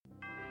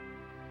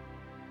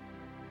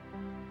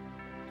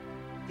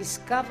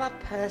Discover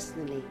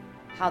personally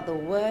how the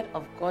Word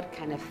of God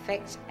can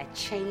affect a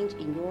change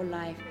in your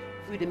life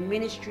through the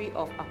ministry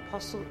of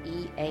Apostle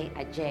E.A.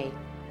 Adjei.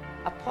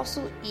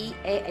 Apostle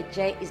E.A.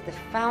 Adjei is the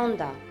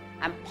founder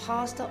and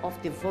pastor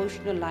of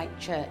Devotional Light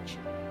Church.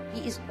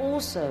 He is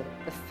also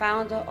the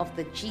founder of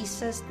the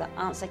Jesus the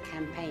Answer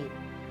campaign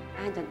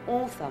and an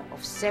author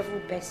of several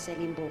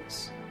best-selling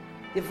books.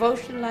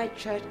 Devotional Light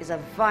Church is a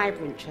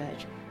vibrant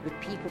church with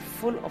people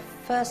full of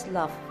first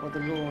love for the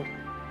Lord.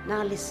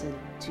 Now listen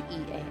to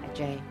E.A.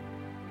 Adjei.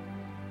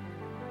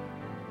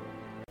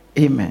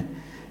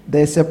 Amen.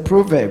 There's a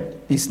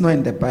proverb. It's not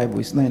in the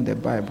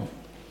Bible.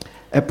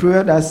 A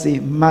proverb that says,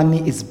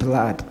 money is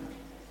blood.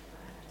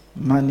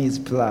 Money is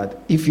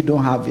blood. If you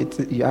don't have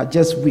it, you are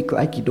just weak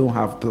like you don't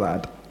have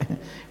blood.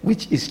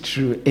 Which is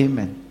true.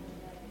 Amen.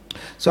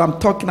 So I'm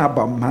talking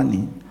about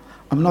money.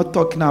 I'm not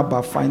talking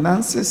about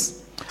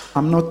finances.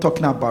 I'm not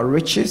talking about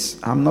riches.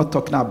 I'm not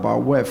talking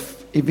about wealth.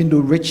 Even though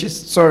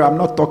I'm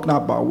not talking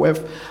about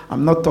wealth.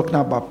 I'm not talking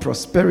about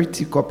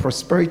prosperity, because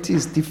prosperity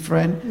is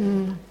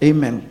different.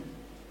 Amen.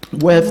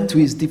 Wealth too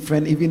is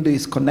different, even though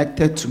it's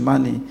connected to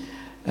money.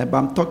 But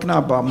I'm talking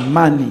about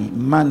money.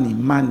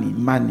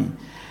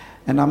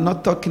 And I'm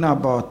not talking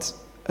about,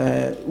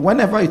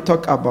 whenever you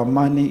talk about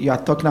money, you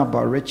are talking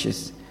about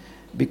riches.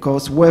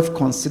 Because wealth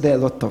consider a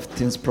lot of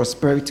things.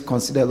 Prosperity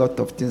consider a lot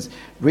of things.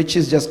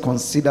 Riches just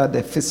consider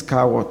the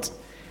physical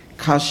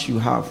cash you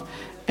have.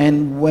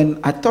 And when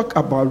I talk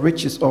about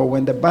riches, or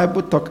when the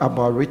Bible talk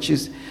about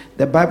riches,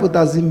 the Bible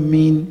doesn't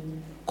mean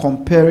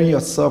comparing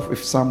yourself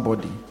with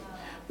somebody.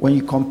 When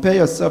you compare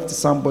yourself to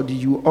somebody,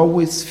 you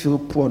always feel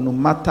poor, no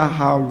matter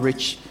how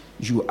rich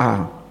you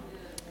are.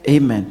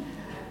 Amen.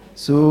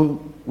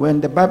 So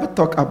when the Bible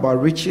talk about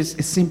riches,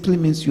 it simply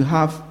means you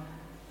have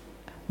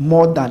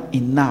more than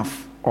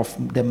enough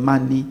of the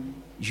money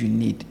you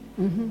need.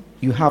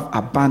 You have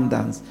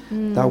abundance.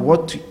 That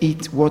what to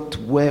eat, what to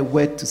wear,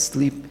 where to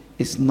sleep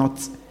is not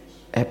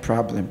a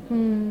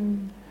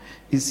problem.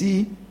 You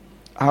see,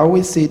 I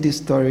always say this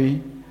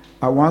story.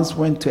 I once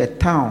went to a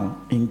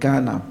town in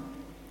Ghana,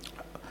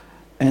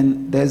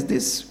 and there's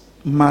this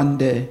man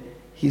there.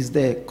 He's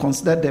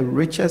considered the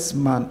richest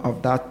man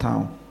of that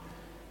town.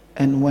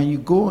 And when you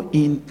go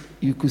in,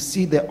 you could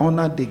see the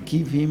honor they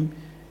give him.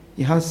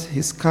 He has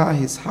his car,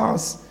 his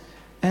house,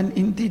 and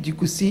indeed you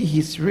could see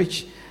he's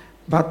rich.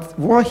 But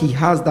what he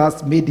has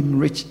that's made him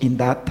rich in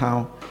that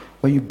town,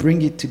 when you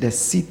bring it to the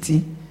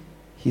city,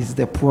 he's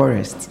the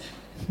poorest.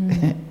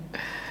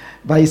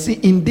 But you see,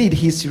 indeed,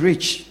 he's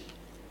rich.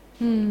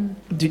 Do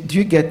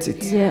you get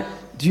it? Yeah.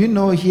 Do you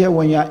know here,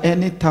 when you are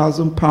earning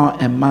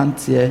 £1,000 a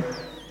month here,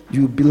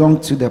 you belong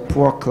to the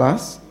poor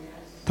class?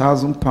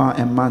 £1,000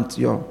 a month,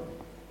 you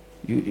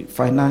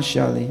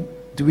financially.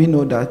 Do we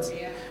know that?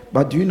 Yeah.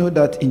 But do you know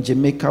that in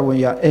Jamaica, when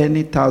you are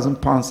earning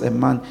 £1,000 a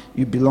month,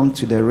 you belong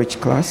to the rich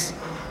class?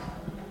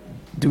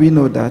 Do we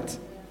know that?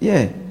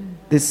 Yeah.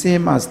 The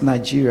same as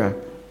Nigeria.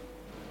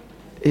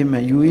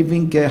 Amen. You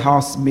even get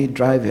housemaid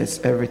drivers,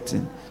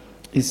 everything.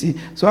 You see?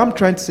 So I'm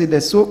trying to say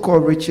the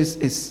so-called riches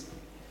is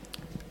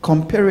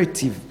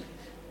comparative.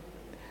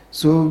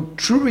 So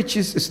true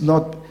riches is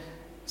not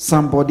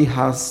somebody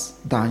has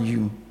than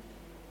you.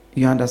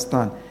 You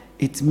understand?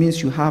 It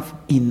means you have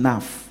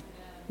enough.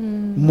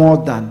 More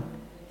than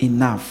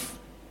enough.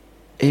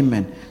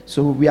 Amen.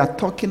 So we are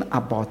talking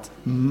about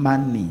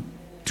money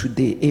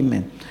today.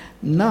 Amen.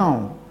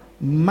 Now,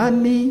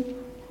 money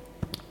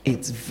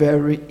is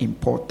very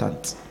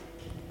important.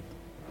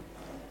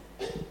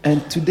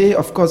 And today,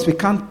 of course, we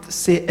can't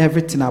say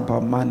everything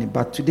about money,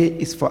 but today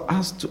is for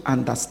us to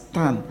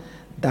understand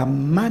that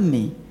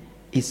money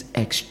is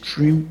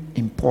extremely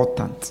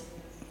important.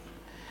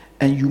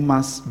 And you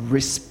must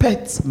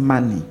respect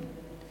money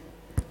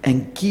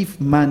and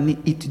give money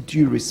its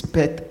due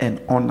respect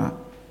and honor.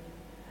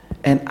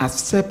 And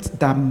accept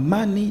that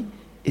money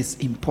is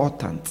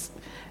important.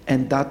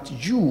 And that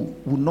you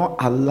will not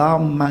allow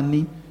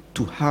money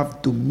to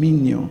have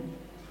dominion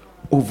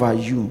over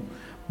you,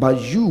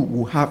 but you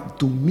will have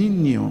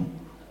dominion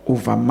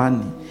over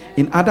money.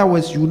 In other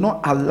words, you will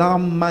not allow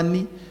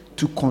money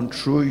to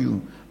control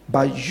you,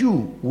 but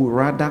you will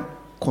rather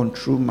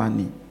control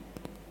money.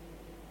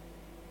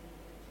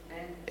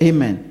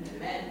 Amen.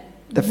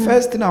 The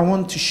first thing I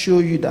want to show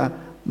you that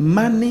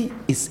money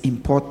is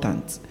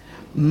important.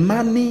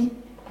 Money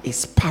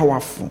is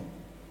powerful.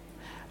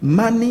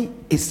 Money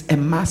is a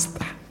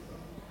master.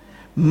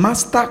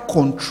 Master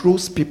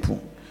controls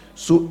people.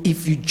 So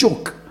if you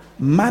joke,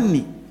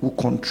 money will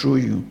control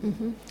you.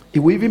 It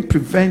will even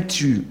prevent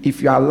you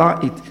if you allow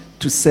it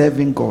to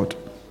serving God.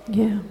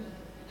 Yeah.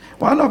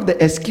 One of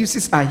the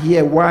excuses I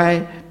hear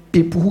why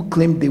people who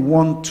claim they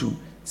want to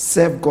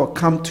serve God,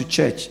 come to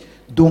church,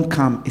 don't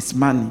come, is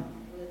money.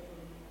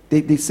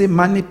 They say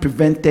money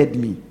prevented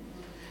me.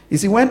 You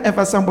see,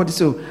 whenever somebody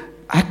says,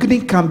 I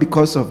couldn't come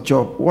because of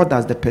job, what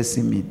does the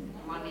person mean?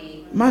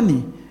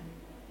 Money.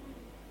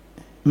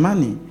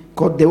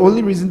 Because the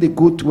only reason they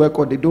go to work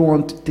or they don't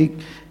want to take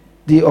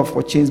day off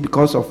for change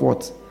because of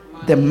what?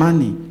 The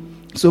money.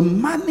 So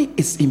money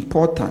is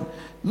important.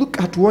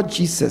 Look at what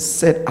Jesus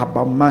said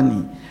about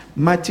money.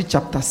 Matthew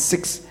chapter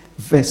 6,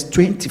 verse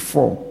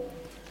 24.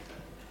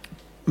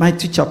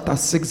 Matthew chapter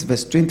 6,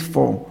 verse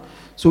 24.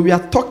 So we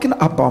are talking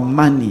about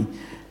money.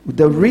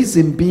 The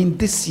reason being,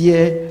 this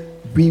year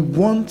we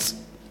don't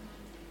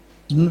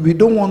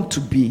want to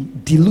be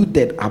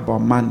deluded about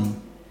money.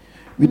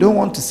 We don't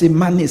want to say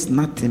money is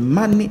nothing.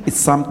 Money is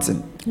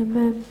something.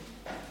 Amen.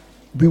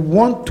 We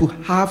want to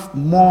have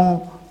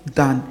more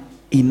than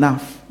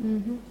enough.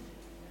 Mm-hmm.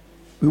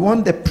 We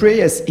want the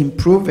prayers in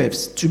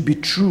Proverbs to be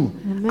true,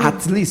 Amen.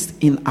 at least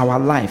in our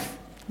life.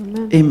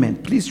 Amen. Amen.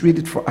 Please read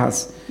it for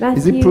us.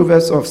 Is it Matthew-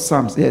 Proverbs of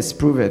Psalms? Yes,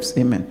 Proverbs.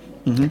 Amen.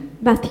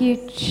 Matthew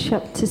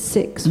chapter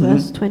 6, Mhm.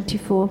 verse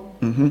 24.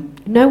 Mm-hmm.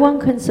 No one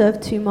can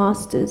serve two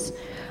masters.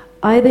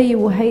 Either you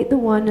will hate the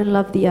one and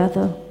love the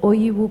other, or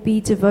you will be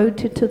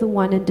devoted to the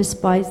one and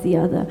despise the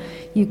other.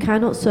 You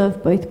cannot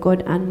serve both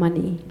God and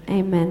money.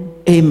 Amen.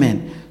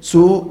 Amen.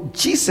 So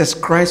Jesus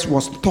Christ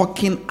was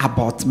talking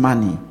about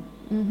money.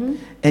 Mm-hmm.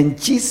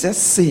 And Jesus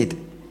said,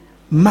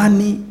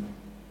 money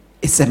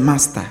is a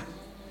master.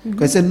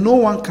 Because he said, no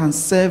one can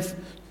serve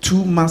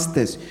two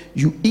masters.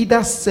 You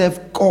either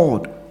serve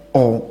God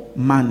or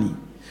money.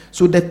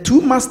 So the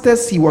two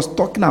masters he was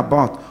talking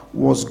about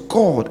was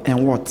God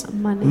and what?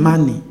 Money.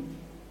 Money.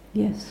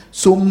 Yes.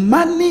 So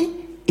money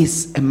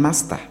is a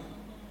master.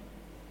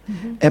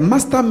 A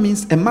master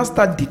means a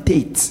master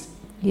dictates.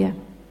 Yeah.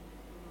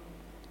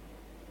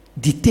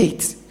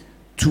 Dictates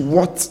to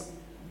what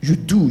you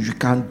do. You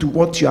can do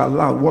what you are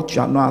allowed, what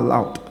you are not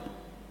allowed.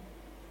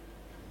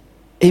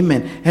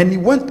 Amen. And he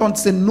went on to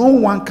say, no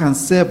one can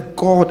serve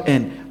God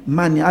and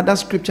money. Other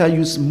scripture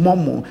use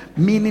momo,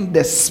 meaning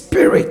the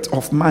spirit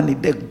of money,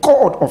 the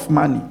God of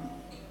money.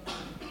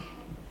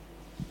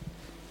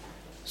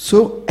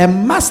 So a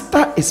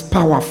master is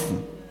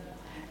powerful.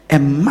 A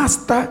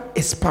master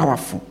is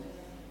powerful.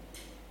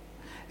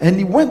 And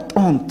he went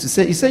on to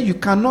say, he said, you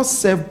cannot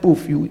serve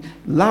both. You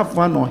love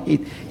one or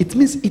hate. It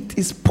means it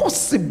is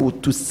possible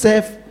to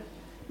serve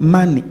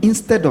money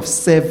instead of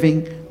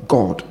serving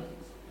God.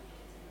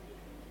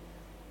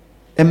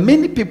 And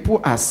many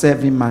people are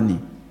serving money.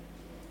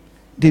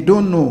 They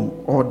don't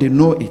know, or they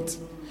know it.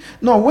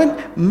 No, when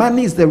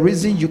money is the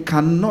reason you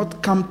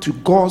cannot come to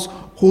God's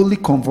holy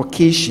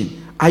convocation,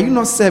 are you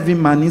not serving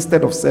money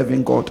instead of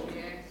serving God?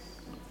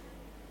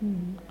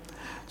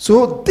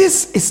 So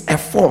this is a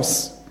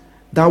force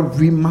that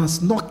we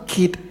must not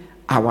kid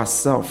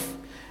ourselves.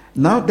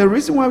 Now, the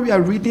reason why we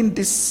are reading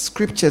these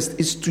scriptures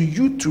is to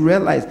you to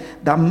realize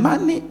that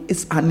money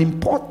is an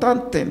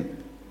important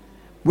thing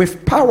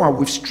with power,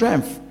 with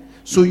strength.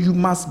 So you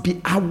must be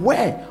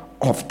aware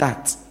of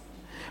that.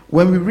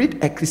 When we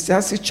read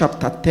Ecclesiastes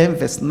chapter 10,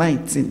 verse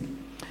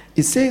 19,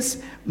 it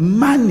says,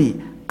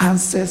 money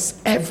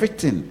answers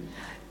everything.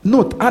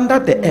 Note, under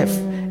the F,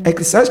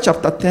 Ecclesiastes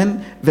chapter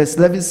 10, verse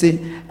 11 says,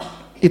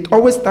 it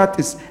always starts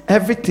with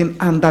everything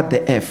under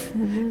the F.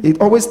 It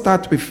always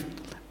starts with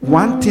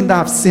one thing that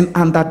I've seen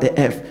under the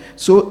F.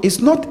 So it's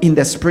not in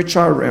the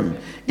spiritual realm,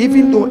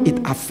 even though it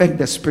affects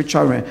the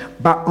spiritual realm.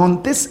 But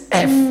on this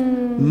F,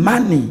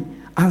 money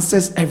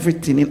answers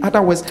everything. In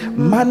other words,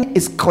 money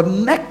is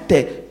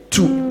connected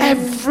to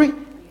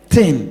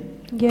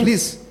everything. Yes.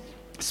 Please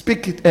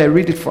speak it,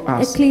 read it for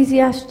us.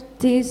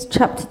 Ecclesiastes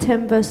chapter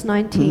 10, verse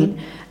 19.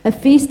 A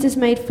feast is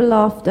made for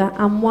laughter,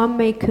 and one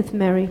maketh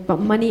merry, but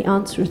money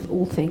answereth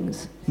all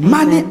things.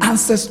 Money Amen.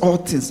 answers all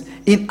things.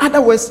 In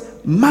other words,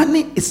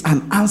 money is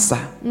an answer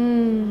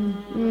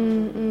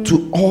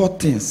to all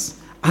things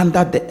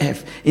under the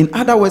F. In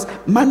other words,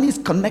 money is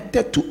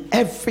connected to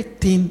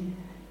everything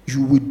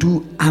you will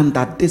do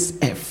under this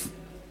F.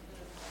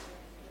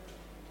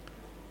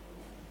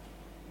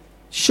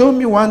 Show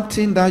me one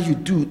thing that you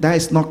do that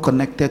is not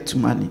connected to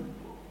money.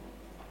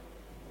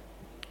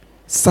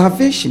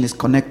 Salvation is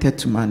connected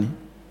to money.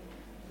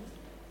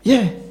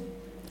 Yeah.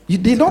 You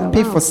did not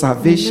pay for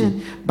salvation.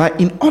 Amen.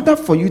 But in order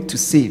for you to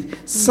save,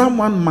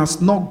 someone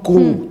must not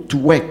go to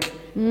work,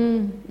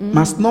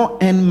 must not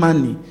earn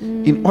money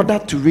in order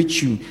to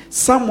reach you.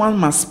 Someone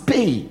must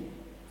pay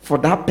for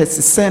that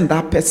person, send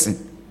that person.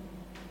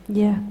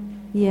 Yeah.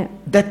 Yeah.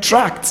 The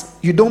tract,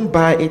 you don't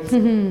buy it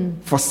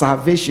for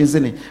salvation,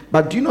 isn't it?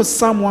 But do you know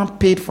someone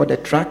paid for the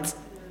tract?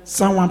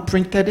 Someone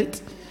printed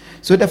it.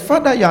 So the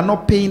fact that you are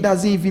not paying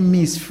doesn't even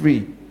mean it's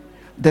free.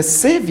 The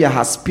Savior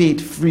has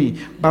paid free.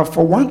 But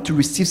for one to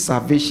receive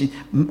salvation,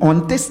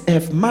 on this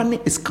earth, money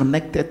is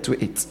connected to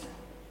it.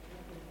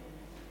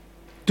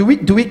 Do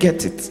we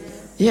get it?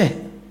 Yeah.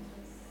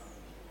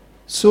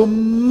 So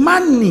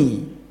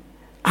money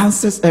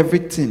answers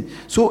everything.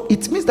 So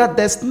it means that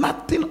there's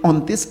nothing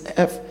on this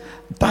earth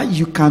that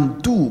you can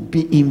do,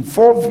 be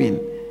involving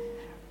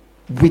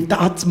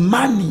without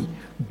money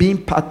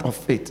being part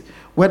of it.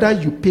 Whether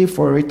you pay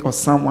for it or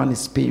someone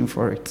is paying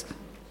for it.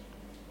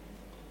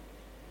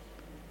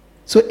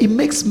 So it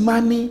makes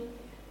money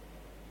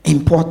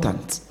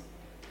important.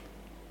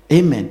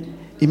 Amen.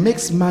 It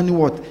makes money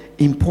what?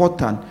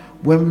 Important.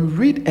 When we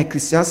read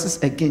Ecclesiastes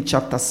again,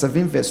 chapter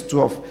 7, verse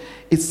 12,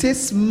 it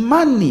says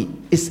money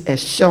is a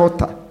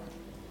shelter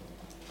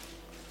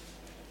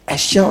a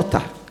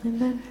shelter.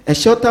 Amen. A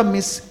shelter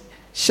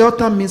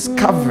means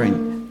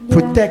covering, yeah.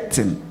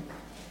 protecting.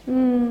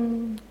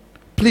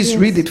 Please Yes.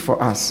 read it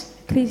for us.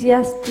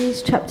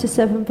 Ecclesiastes chapter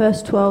 7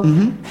 verse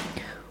 12.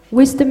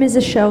 Wisdom is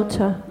a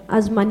shelter,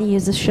 as money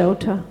is a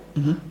shelter.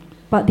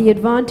 But the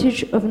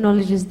advantage of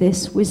knowledge is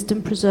this: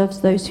 wisdom preserves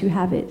those who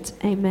have it.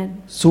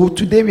 Amen. So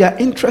today we are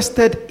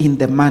interested in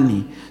the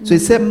money. So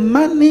it said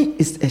money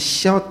is a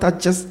shelter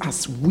just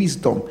as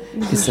wisdom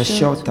is a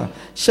shelter.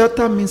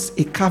 Shelter means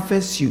it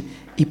covers you,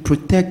 it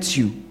protects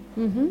you.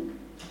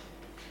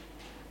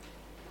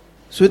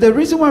 So the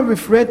reason why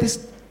we've read these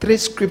 3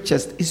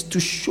 scriptures is to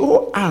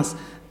show us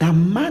that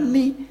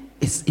money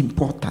is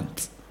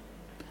important.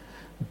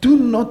 Do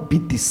not be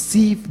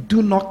deceived.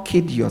 Do not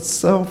kid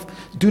yourself.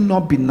 Do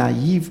not be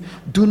naive.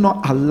 Do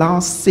not allow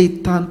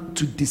Satan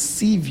to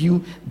deceive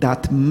you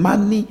that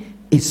money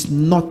is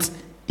not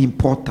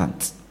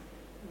important.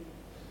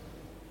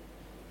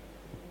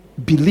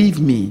 Believe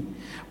me,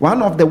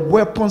 one of the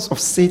weapons of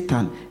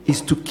Satan is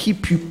to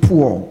keep you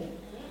poor.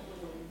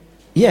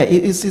 Yeah,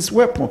 it is his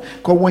weapon.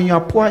 Because when you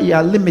are poor, you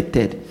are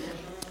limited.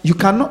 You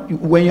cannot,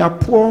 when you are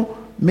poor,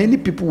 many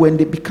people, when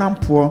they become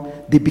poor,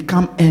 they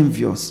become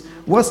envious.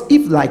 What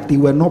if like they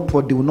were not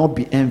poor, they will not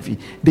be envy?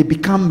 They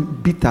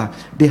become bitter.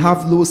 They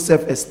have low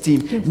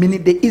self-esteem,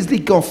 meaning they easily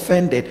get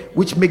offended,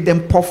 which make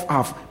them puff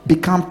off,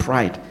 become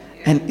pride,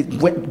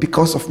 and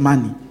because of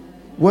money.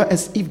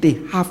 Whereas if they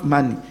have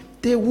money,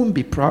 they won't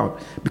be proud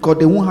because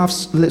they won't have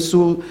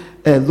so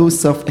low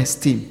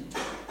self-esteem.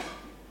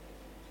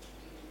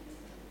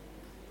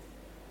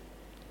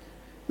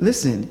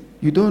 Listen,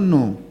 you don't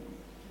know.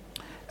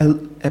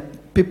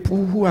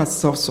 People who are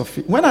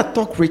self-sufficient. When I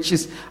talk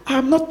riches,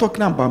 I'm not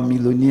talking about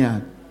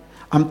millionaire.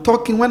 I'm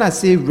talking, when I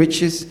say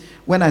riches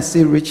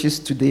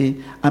today,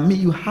 I mean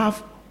you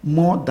have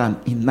more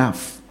than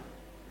enough.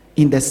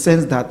 In the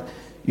sense that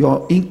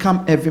your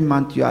income every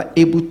month, you are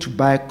able to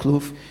buy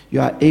clothes,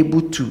 you are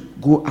able to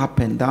go up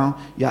and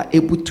down, you are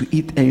able to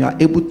eat, and you are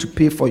able to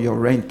pay for your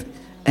rent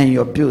and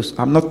your bills.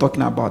 I'm not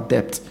talking about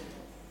debt.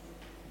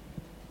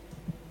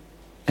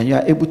 And you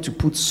are able to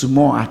put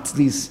small at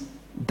least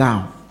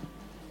down.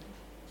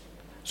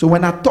 So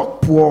when I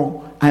talk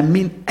poor, I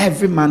mean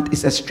every month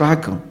is a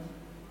struggle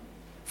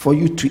for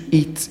you to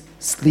eat,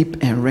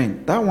 sleep, and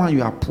rent. That one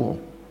you are poor.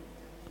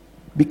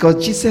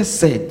 Because Jesus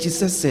said,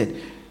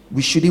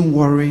 we shouldn't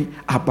worry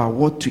about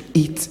what to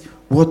eat,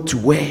 what to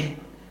wear,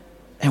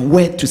 and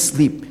where to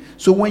sleep.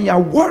 So when you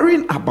are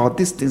worrying about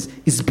these things,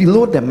 it's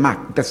below the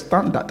mark, the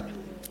standard.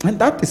 And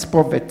that is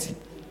poverty,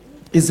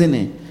 isn't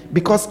it?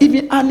 Because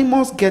even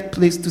animals get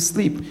place to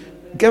sleep,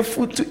 get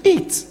food to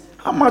eat.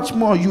 How much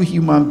more you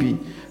human being?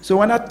 So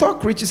when I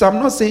talk riches, I'm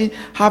not saying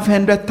have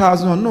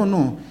 100,000.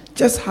 No.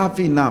 Just have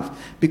enough.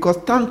 Because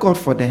thank God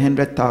for the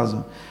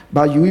 100,000.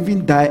 But you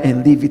even die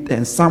and leave it,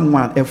 and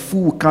someone, a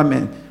fool, will come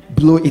and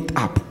blow it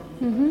up.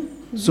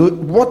 So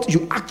what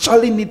you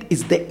actually need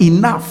is the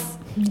enough.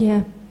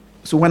 Yeah.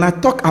 So when I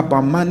talk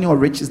about money or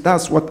riches,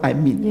 that's what I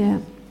mean. Yeah.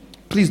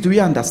 Please, do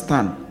you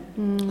understand?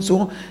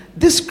 So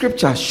this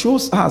scripture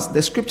shows us,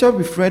 the scripture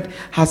we've read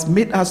has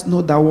made us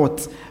know that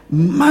what?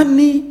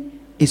 Money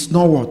is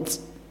not what?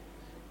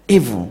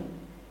 Evil.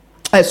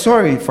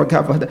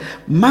 Forget about that.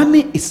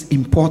 Money is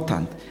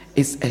important.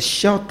 It's a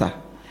shelter.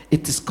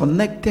 It is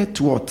connected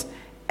to what?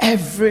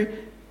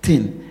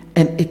 Everything.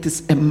 And it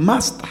is a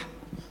master.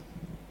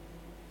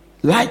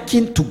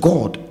 Likened to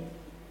God.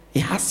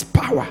 It has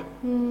power.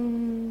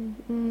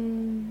 Amen.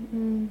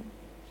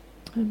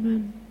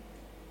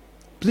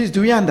 Please,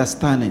 do you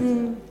understand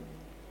it?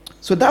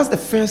 So that's the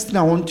first thing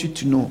I want you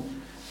to know.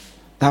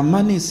 That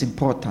money is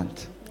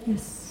important.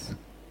 Yes.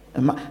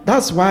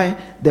 That's why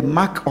the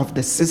mark of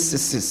the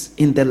 666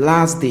 in the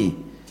last day,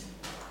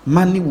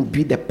 money will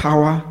be the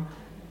power.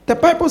 The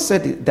Bible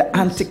said it, the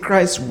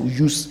Antichrist will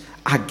use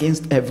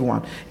against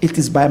everyone. It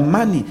is by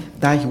money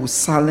that he will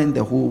silence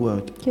the whole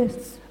world.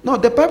 Yes. No,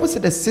 the Bible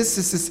said the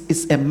 666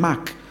 is a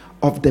mark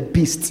of the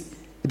beast.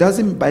 It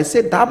doesn't, but it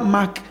said that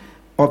mark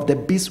of the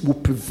beast will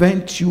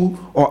prevent you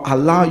or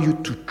allow you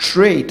to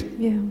trade.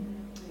 Yeah.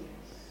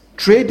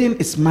 Trading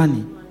is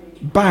money.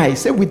 Buy.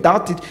 Say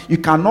without it, you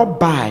cannot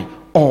buy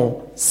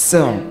or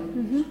sell.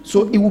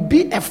 So it will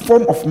be a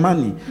form of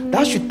money.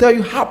 That should tell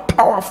you how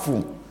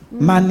powerful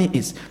money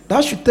is.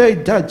 That should tell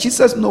you that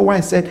Jesus knows why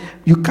he said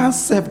you can't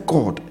serve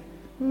God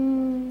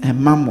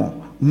and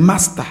mammon,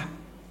 master.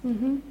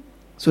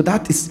 So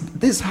this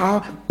is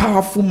how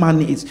powerful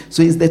money is.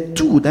 So it's the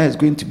tool that is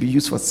going to be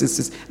used for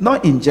sisters,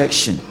 not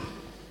injection.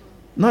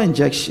 Not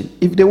injection.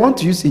 If they want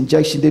to use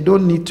injection, they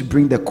don't need to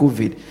bring the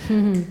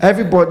COVID.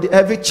 Everybody,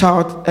 every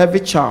child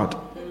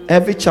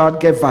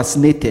get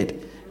vaccinated.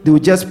 They will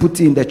just put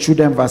it in the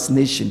children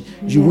vaccination.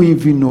 You won't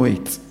even know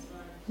it.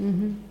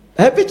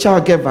 Every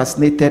child get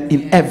vaccinated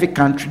in every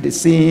country the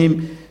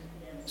same.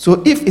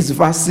 So if it's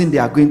vaccine they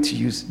are going to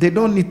use, they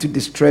don't need to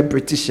destroy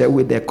British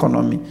with the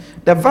economy.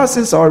 The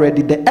vaccines are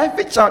already there.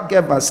 Every child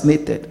get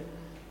vaccinated.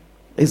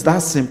 It's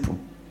that simple.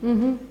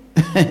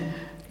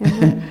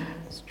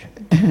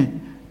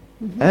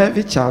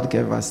 Every child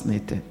get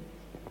vaccinated.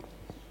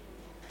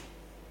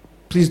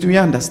 Please, do you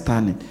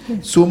understand it?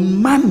 Yes. So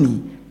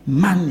money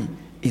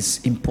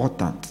is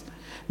important.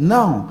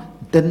 Now,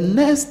 the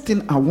next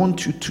thing I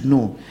want you to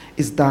know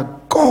is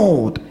that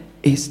God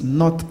is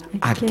not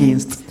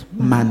against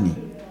money.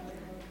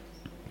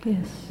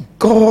 Yes.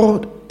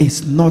 God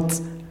is not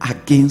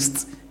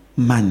against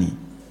money.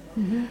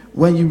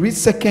 When you read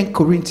 2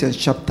 Corinthians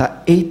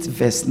chapter 8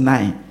 verse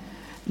 9.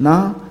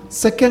 Now,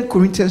 2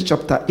 Corinthians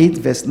chapter 8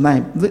 verse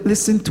 9.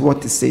 Listen to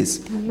what it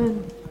says.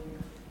 Amen.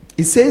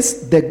 It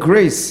says the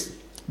grace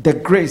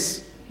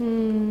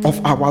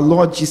of our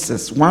Lord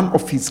Jesus, one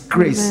of his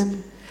grace,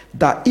 Amen.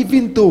 that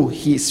even though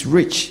he is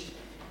rich,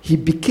 he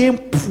became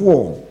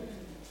poor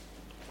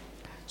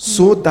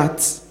so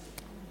that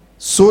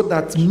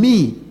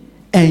me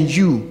and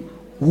you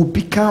will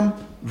become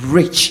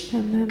rich.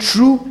 Amen.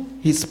 Through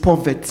his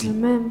poverty.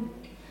 Amen.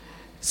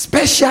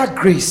 Special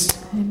grace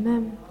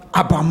Amen.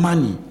 about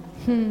money.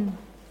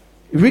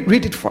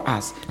 Read it for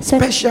us.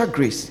 Special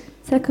grace.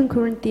 2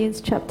 Corinthians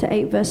chapter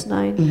 8 verse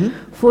 9.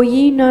 For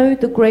ye know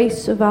the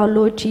grace of our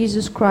Lord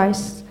Jesus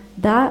Christ,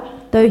 that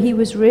though he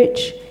was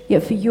rich,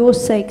 yet for your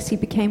sakes he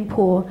became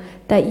poor,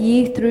 that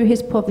ye through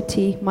his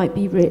poverty might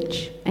be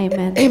rich.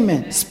 Amen.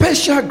 Amen.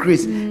 Special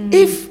grace.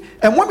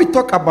 And when we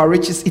talk about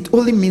riches, it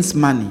only means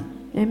money.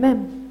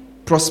 Amen.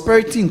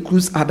 Prosperity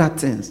includes other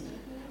things.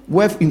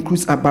 Wealth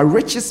includes, but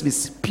riches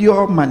is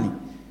pure money.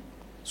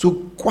 So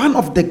one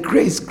of the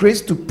grace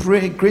to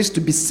pray, grace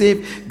to be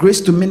saved,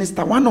 grace to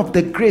minister, one of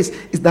the grace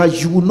is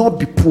that you will not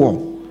be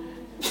poor.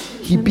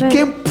 He Amen.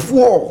 became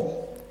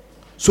poor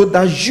so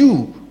that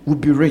you will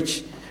be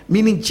rich.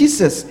 Meaning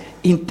Jesus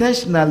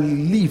intentionally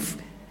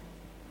lived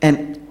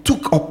and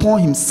took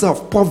upon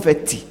himself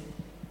poverty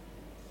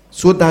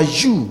so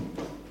that you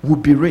will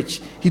be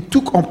rich. He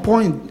took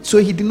upon, so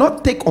he did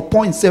not take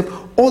upon himself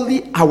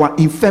only our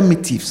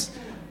infirmities,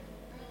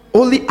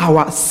 only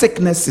our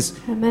sicknesses,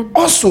 Amen.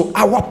 also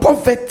our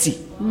poverty.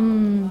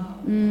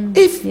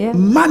 If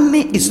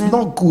money is Amen.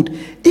 not good,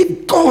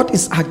 if God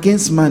is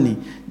against money,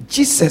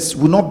 Jesus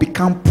will not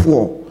become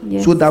poor.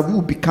 Yes. So that we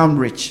will become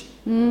rich.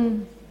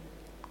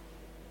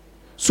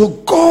 So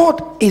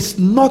God is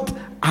not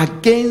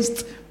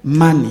against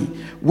money.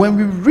 When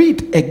we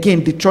read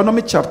again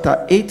Deuteronomy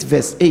chapter 8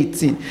 verse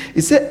 18,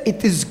 it said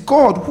it is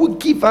God who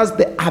gives us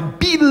the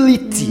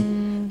ability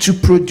to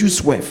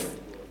produce wealth.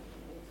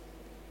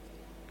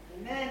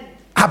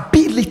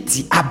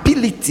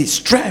 Ability,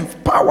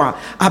 strength, power.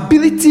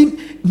 Ability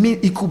mean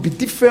it could be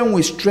different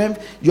with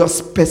strength, your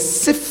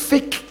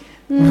specific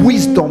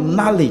wisdom,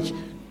 knowledge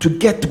to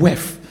get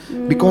wealth.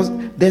 Because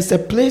there's a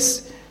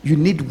place you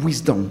need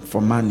wisdom for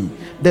money.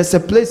 There's a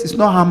place it's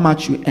not how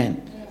much you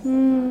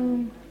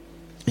earn.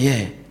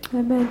 Yeah.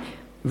 Amen.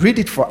 Read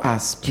it for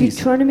us, please.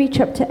 Deuteronomy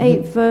chapter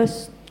 8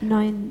 verse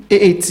 9.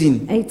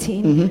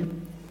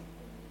 18.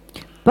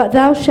 But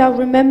thou shalt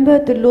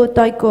remember the Lord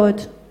thy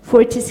God,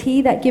 for it is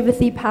he that giveth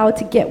thee power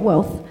to get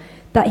wealth,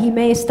 that he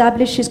may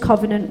establish his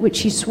covenant which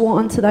he swore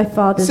unto thy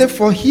fathers. Say,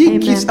 for he Amen.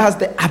 gives us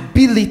the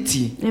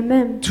ability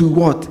Amen. to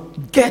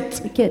what?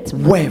 Get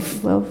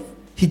wealth.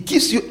 He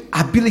gives you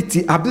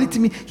ability. Ability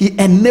means he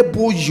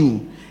enables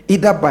you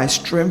either by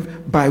strength,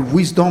 by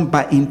wisdom,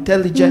 by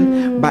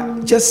intelligence, by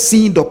just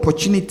seeing the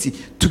opportunity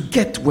to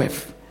get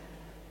wealth.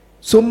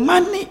 So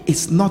money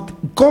is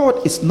not,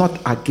 God is not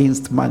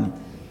against money.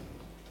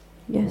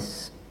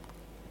 Yes.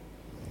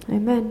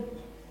 Amen.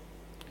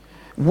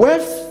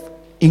 Wealth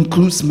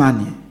includes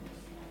money.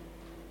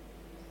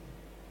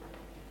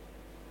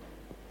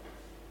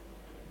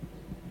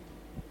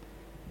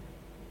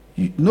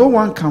 No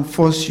one can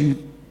force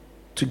you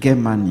to get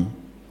money.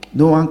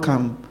 No one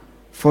can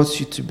force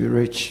you to be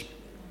rich.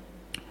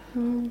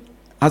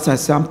 As I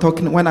say,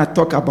 when I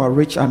talk about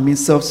rich, I mean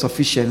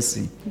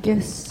self-sufficiency.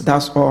 Yes.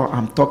 That's all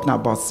I'm talking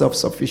about,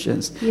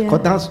 self-sufficiency.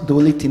 Because that's the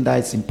only thing that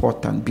is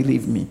important,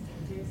 believe me.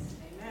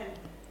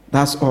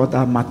 That's all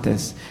that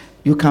matters.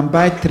 You can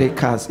buy 3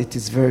 cars, it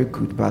is very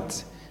good,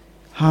 but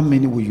how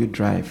many will you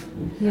drive?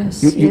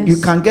 Yes. You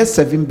can get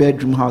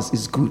 7-bedroom house,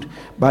 it's good,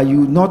 but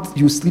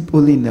you sleep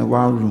only in a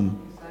 1 room.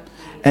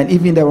 And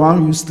even the 1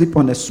 room, you sleep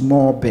on a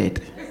small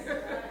bed.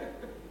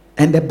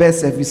 And the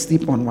best if you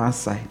sleep on one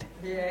side.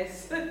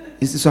 Yes.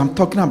 So I'm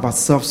talking about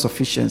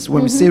self-sufficiency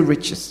when we say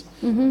riches.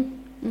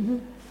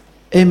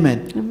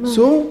 Amen.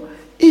 So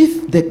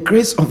if the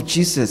grace of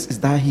Jesus is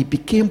that he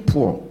became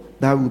poor,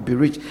 that will be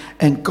rich,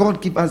 and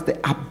God give us the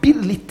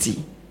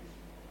ability,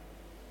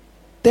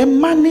 then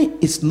money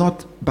is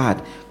not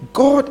bad.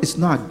 God is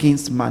not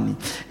against money.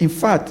 In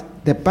fact,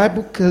 the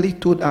Bible clearly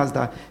told us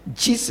that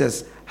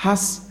Jesus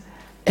has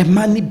a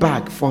money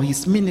bag for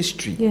his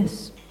ministry.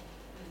 Yes.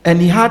 And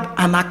he had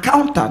an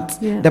accountant.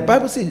 Yeah. The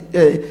Bible says,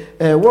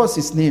 what's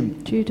his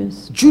name?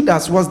 Judas.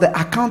 Judas was the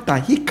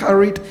accountant. He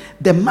carried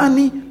the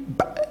money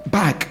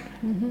bag.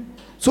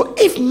 So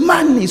if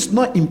money is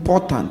not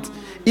important,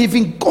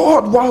 even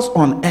God was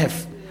on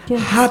earth,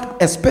 had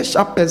a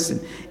special person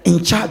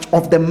in charge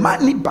of the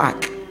money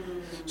bag.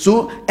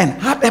 So, and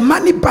had a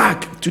money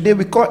bag. Today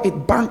we call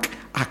it bank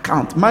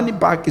account. Money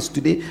bag is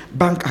today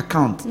bank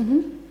account.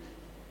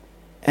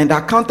 And the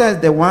accountant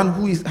is the one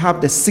who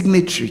have the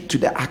signatory to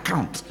the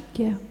account.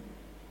 Yeah.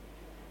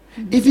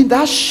 Even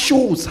that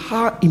shows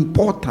how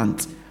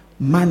important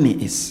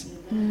money is.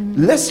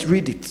 Let's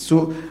read it.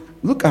 So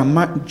look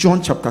at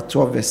John chapter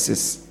 12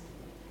 verses.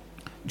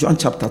 John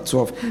chapter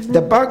 12.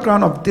 The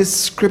background of this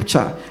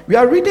scripture. We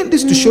are reading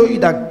this to show you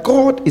that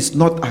God is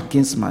not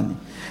against money.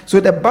 So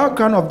the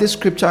background of this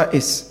scripture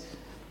is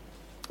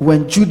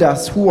when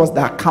Judas, who was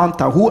the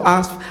accountant, who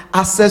asked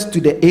access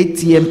to the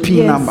ATM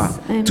PIN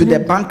number to the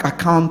bank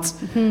account,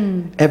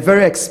 a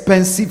very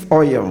expensive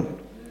oil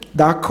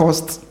that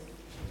cost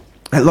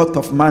a lot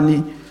of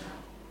money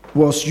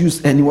was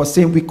used, and he was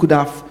saying we could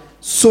have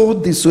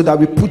sold this so that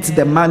we put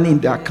the money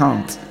in the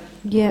account.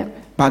 Yeah.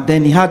 But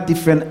then he had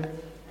different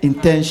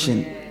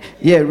intention.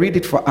 Yeah, read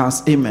it for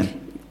us.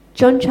 Amen.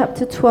 John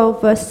chapter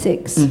 12 verse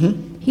 6.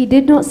 He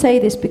did not say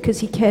this because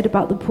he cared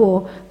about the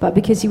poor, but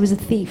because he was a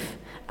thief.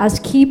 As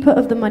keeper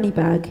of the money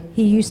bag,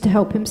 he used to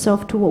help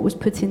himself to what was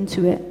put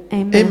into it.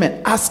 Amen.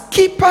 Amen. As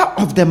keeper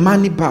of the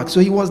money bag.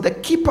 So he was the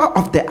keeper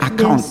of the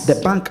account, Yes. the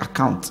bank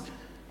account.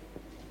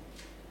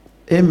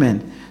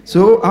 Amen.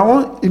 So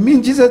it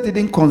means Jesus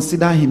didn't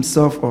consider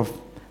himself of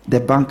the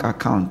bank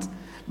account,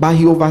 but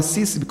he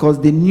oversees because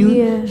they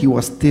knew he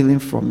was stealing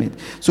from it.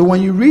 So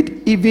when you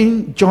read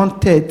even John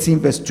 13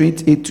 verse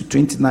 28 to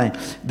 29,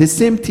 the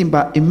same thing,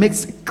 but it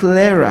makes it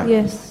clearer.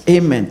 Yes.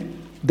 Amen.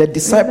 The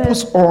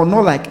disciples are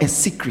not like a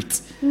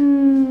secret.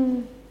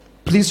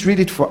 Please read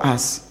it for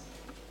us.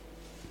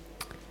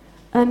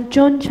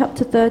 John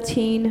chapter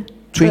 13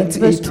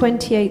 verse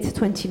 28 to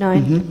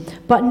 29.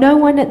 But no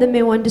one at the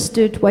meal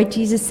understood why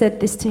Jesus said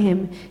this to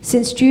him.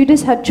 Since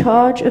Judas had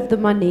charge of the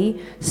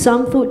money,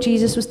 some thought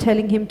Jesus was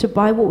telling him to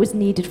buy what was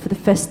needed for the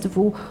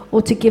festival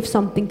or to give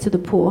something to the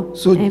poor.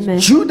 So Amen.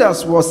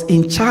 Judas was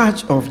in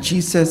charge of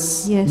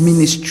Jesus'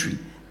 ministry,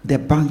 the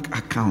bank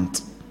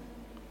account.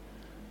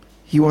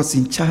 He was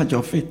in charge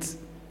of it.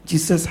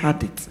 Jesus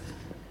had it.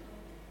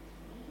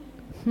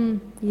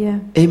 Yeah.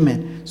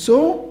 Amen.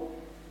 So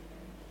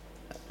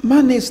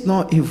money is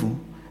not evil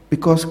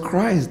because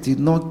Christ did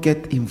not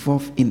get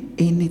involved in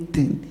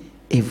anything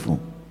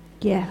evil.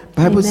 Yeah.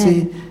 Bible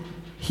Amen. says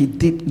he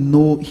did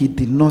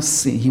not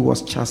sin. He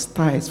was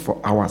chastised for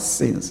our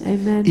sins.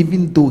 Amen.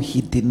 Even though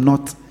he did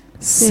not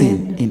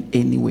sin in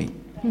any way.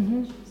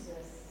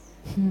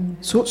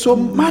 So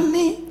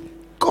money,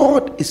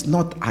 God is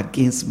not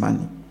against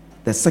money.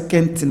 The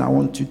second thing I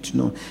want you to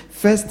know.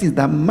 First is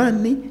that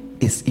money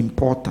is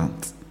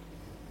important.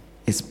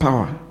 It's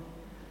power.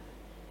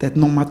 That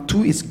number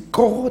two is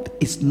God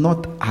is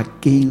not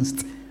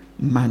against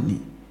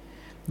money.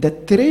 The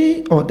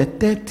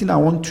third thing I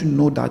want to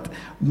know that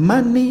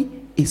money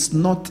is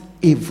not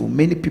evil.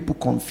 Many people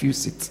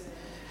confuse it.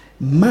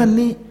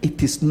 Money,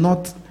 it is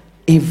not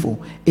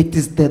evil. It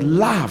is the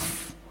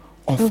love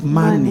of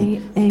money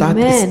that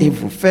is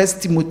evil. 1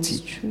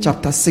 Timothy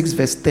chapter 6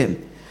 verse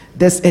 10.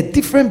 There's a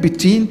difference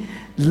between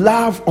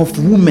love of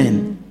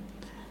woman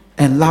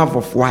and love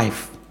of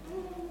wife.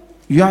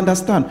 You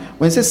understand?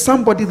 When it says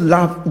somebody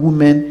love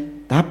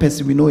woman, that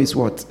person we know is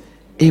what?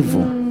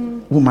 Evil.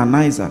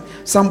 Womanizer.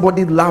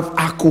 Somebody love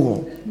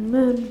alcohol.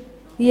 Amen.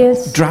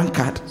 Yes.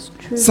 Drunkard.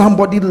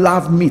 Somebody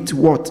love meat.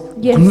 What?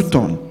 Yes.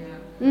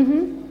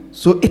 Glutton.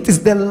 So it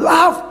is the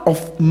love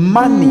of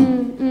money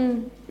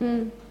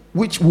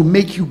which will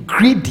make you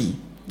greedy.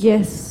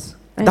 Yes.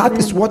 That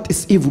is what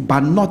is evil,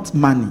 but not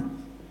money.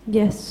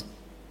 Yes.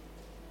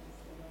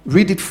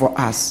 Read it for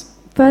us.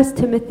 1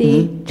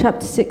 Timothy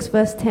chapter 6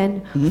 verse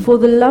 10. For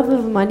the love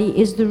of money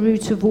is the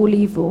root of all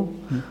evil,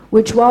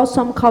 which while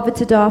some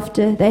coveted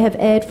after, they have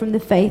erred from the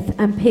faith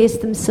and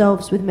pierced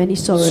themselves with many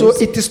sorrows. So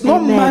it is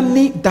not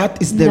money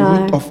that is the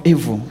root of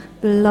evil.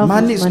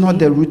 Money is not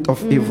the root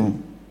of evil.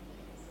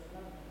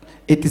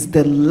 It is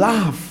the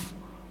love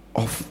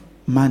of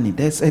money.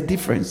 There's a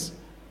difference.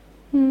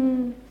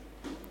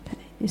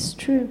 It's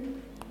true.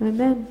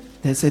 Amen.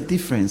 There's a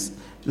difference.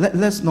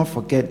 Let's not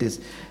forget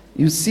this.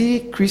 You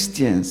see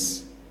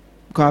Christians,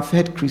 because I've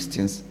heard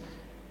Christians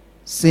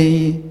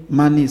say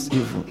money is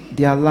evil.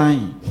 They are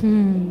lying.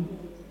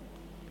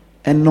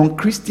 And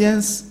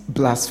non-Christians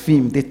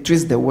blaspheme. They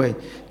twist the word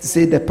to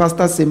say the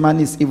pastor say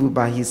money is evil,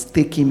 but he's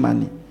taking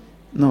money.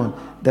 No,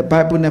 the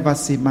Bible never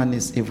say money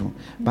is evil,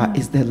 but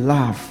it's the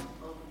love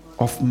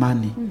of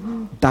money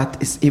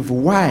that is evil.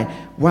 Why?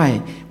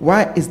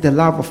 Why is the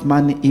love of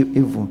money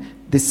evil?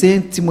 The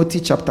same Timothy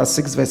chapter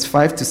 6 verse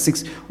 5 to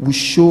 6 will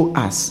show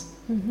us.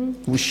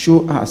 Will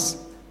show us.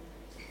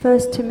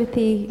 1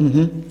 Timothy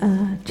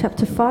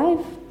chapter 5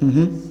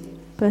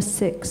 verse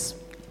 6.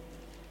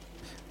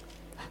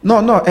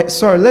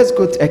 Sorry, let's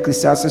go to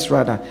Ecclesiastes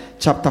rather.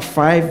 Chapter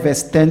 5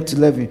 verse 10 to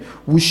 11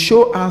 will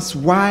show us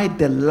why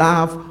the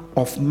love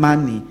of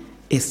money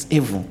is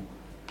evil.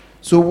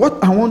 So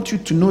what I want you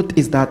to note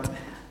is that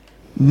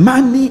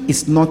money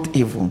is not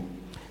evil.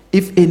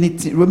 If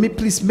anything, Romy,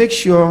 please make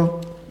sure.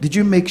 Did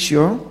you make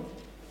sure?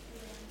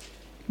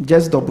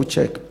 Just double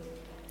check.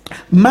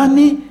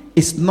 Money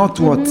is not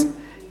what?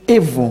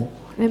 Evil.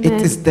 Amen.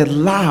 It is the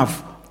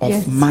love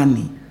of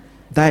money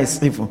That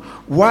is evil.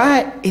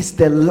 Why is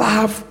the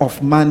love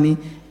of money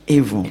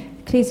evil?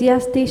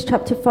 Ecclesiastes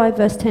chapter 5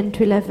 verse 10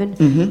 to 11.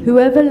 Mhm.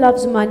 Whoever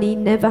loves money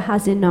never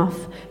has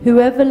enough.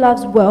 Whoever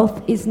loves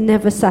wealth is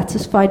never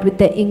satisfied with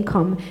their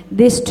income.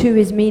 This too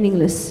is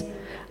meaningless.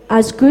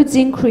 As goods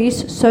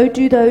increase, so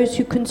do those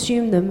who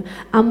consume them.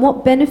 And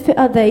what benefit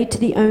are they to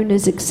the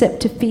owners except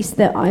to feast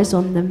their eyes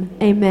on them?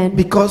 Amen.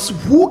 Because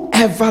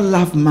whoever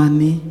love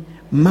money,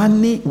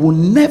 money will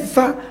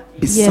never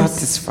be Yes.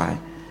 satisfied.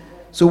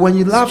 So when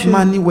you love true.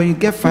 money, when you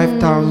get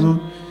 5,000,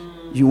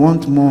 you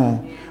want more.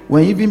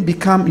 When you even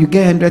you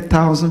get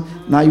 100,000,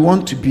 now you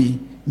want to be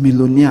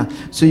millionaire.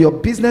 So your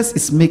business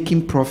is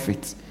making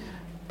profit,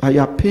 but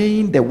you are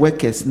paying the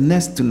workers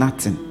next to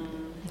nothing.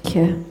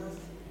 Yeah.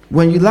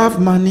 When you love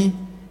money,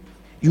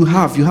 you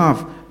have,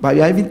 but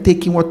you are even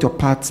taking what your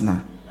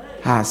partner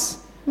has.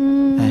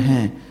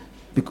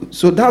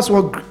 So that's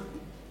what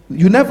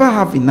you never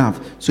have enough.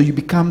 So you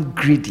become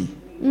greedy,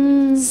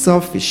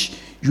 selfish.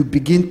 You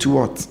begin to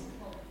what?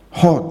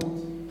 Hoard.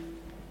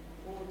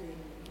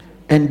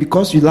 And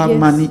because you love Yes.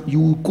 money, you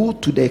will go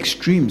to the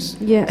extremes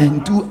Yeah.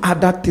 and do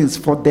other things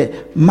for the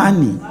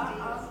money.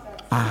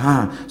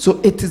 So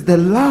it is the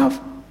love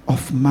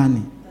of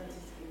money.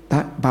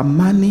 But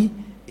money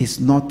is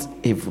not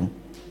evil.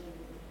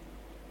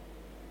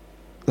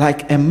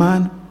 Like a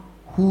man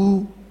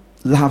who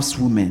loves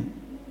women.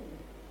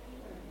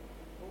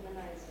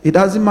 It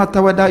doesn't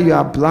matter whether you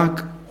are black,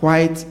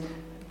 white,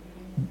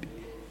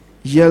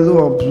 yellow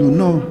or blue.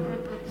 No.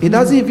 It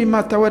doesn't even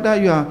matter whether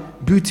you are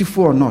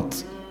beautiful or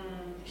not.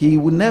 He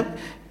will never.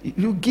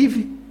 You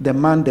give the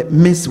man the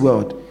Miss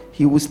World,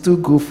 he will still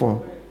go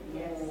for.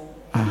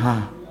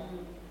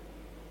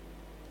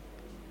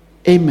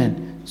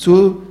 Amen.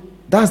 So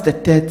that's the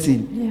third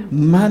thing. Yeah.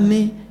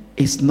 Money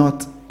is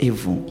not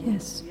evil.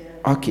 Yes.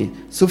 Okay.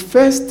 So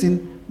first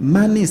thing,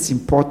 money is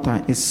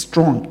important, it's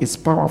strong, it's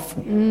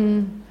powerful.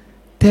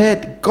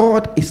 Third,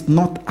 God is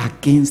not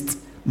against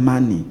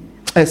money.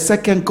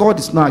 Second, God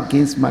is not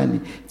against money.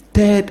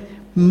 Third,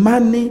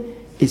 money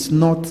is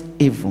not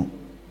evil.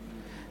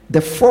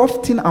 The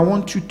fourth thing I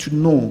want you to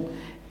know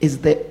is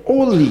the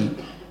only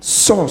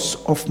source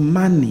of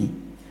money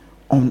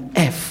on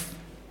earth.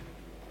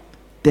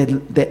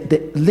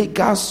 The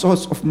legal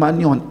source of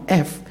money on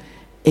earth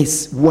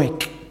is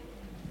work.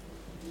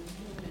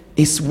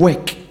 It's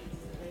work.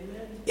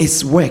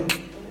 It's work.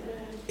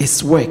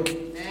 It's work.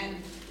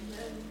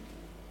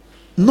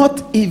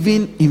 Not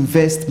even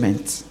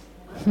investment.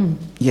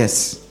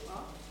 Yes.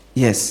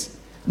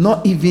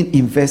 Not even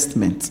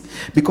investment.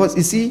 Because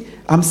you see,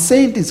 I'm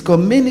saying this because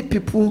many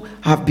people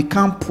have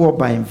become poor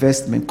by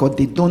investment because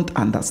they don't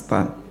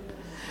understand.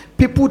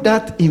 People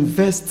that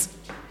invest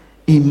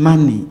in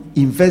money,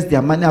 invest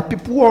their money, are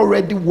people who are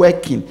already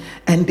working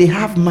and they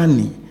have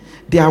money.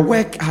 Their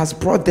work has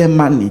brought them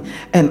money.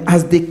 And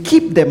as they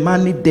keep the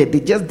money there,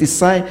 they just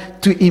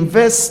decide to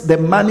invest the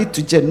money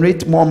to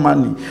generate more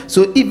money.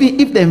 So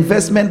even if the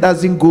investment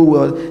doesn't go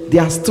well, they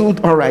are still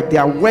all right.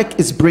 Their work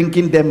is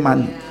bringing them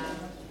money.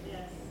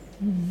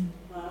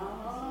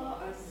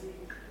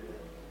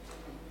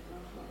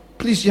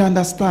 Please, you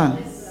understand?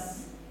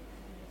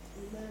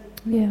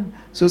 Yeah.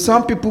 So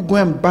some people go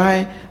and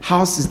buy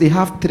houses. They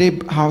have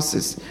 3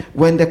 houses.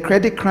 When the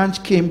credit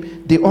crunch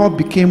came, they all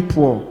became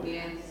poor.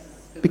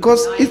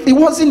 Because it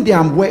wasn't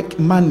their work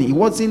money. It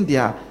wasn't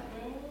their...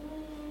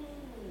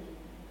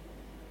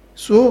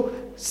 So,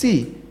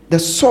 see, the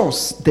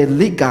source, the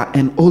legal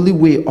and only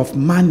way of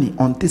money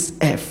on this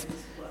earth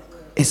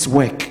is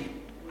work.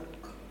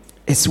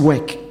 It's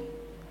work.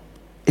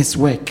 It's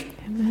work.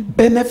 Amen.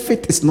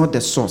 Benefit is not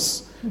the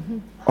source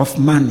of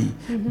money.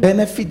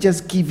 Benefit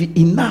just give you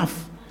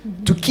enough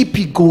to keep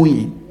you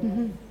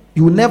going.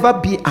 You will never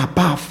be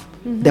above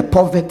the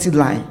poverty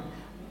line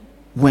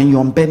when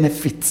you're on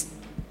benefit.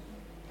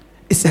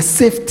 It's a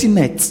safety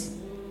net.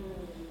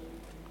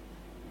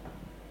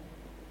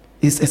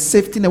 It's a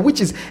safety net, which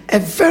is a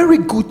very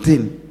good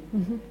thing.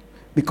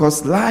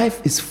 Because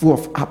life is full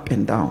of up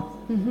and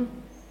down.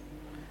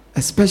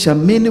 Especially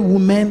many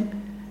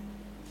women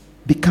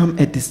become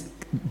at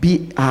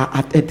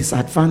a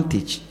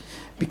disadvantage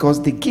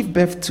because they give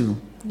birth to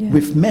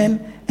with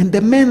men and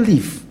the men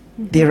leave.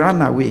 They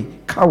run away,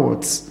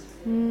 cowards.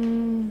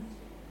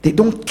 They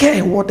don't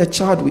care what the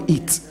child will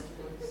eat.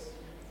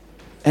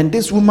 And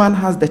this woman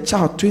has the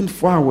child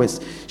 24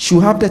 hours. She'll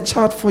have the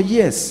child for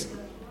years.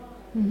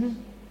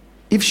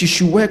 If she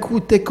should work, who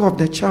will take care of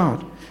the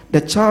child?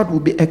 The child will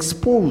be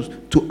exposed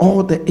to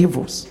all the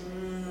evils.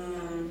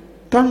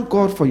 Thank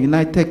God for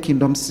United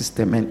Kingdom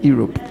system and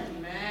Europe.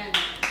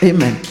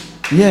 Amen.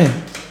 Yeah.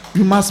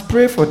 You must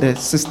pray for the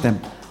system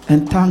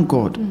and thank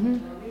God.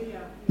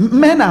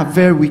 Men are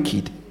very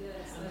wicked.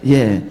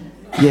 Yeah.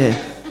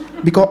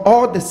 Because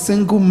all the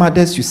single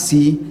mothers you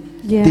see,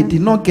 they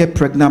did not get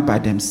pregnant by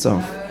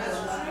themselves.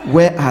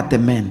 Where are the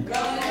men?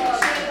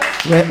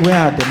 Where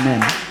are the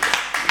men?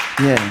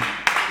 Yeah.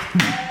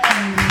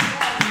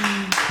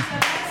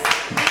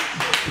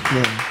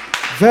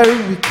 Very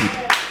wicked.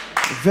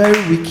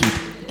 Very wicked.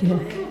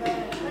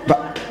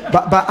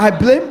 But I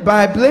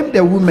blame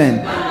the women.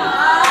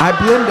 I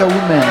blame the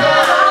woman.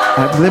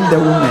 I blame the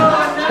woman.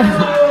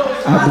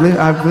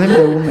 I blame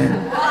the woman.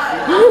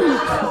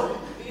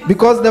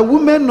 Because the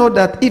women know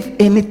that if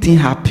anything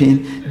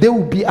happens, they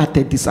will be at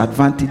a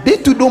disadvantage. They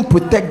too don't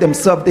protect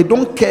themselves. They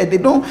don't care. They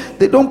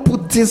don't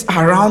put things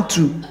around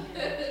to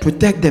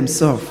protect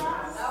themselves.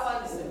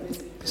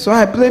 So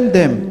I blame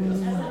them.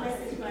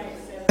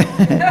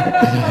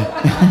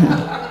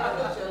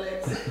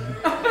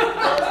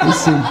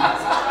 Listen.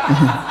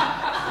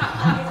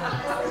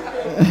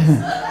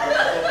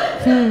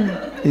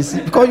 You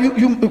see, because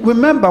you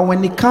remember,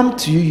 when it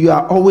comes to you, you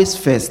are always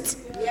first.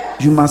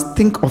 You must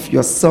think of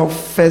yourself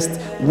first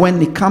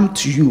when it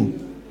comes to you.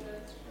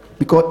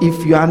 Because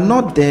if you are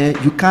not there,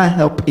 you can't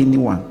help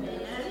anyone.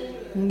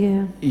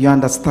 Yeah. You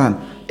understand?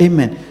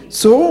 Amen.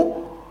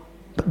 So,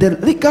 the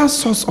legal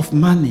source of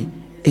money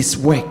is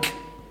work.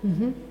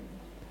 Mm-hmm.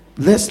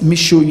 Let me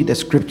show you the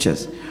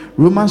scriptures.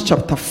 Romans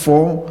chapter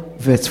 4,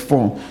 verse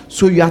 4.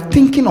 So you are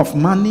thinking of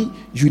money,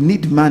 you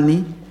need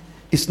money.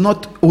 It's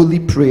not only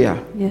prayer.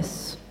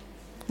 Yes.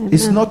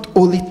 It's Amen. not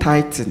only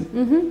tithing.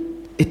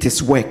 Mm-hmm. It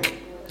is work.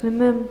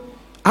 Amen.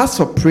 As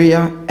for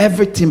prayer,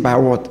 everything by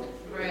what?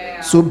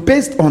 Prayer. So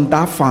based on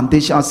that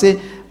foundation, I'll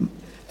say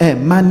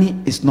money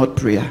is not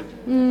prayer.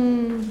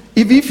 Even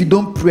if you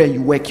don't pray,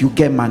 you work, you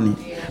get money.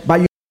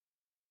 But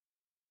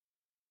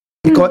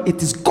because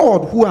it is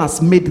God who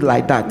has made it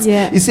like that.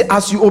 Yeah. You see,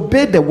 as you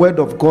obey the word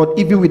of God,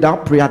 even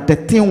without prayer, the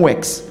thing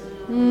works.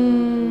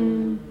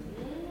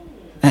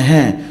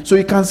 So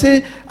you can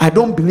say, I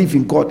don't believe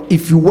in God.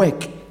 If you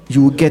work,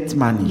 you will get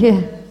money.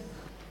 Yeah.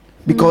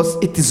 Because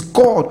it is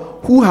God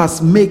who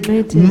has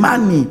made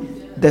money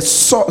the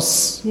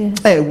source. Yes.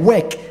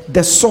 Work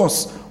the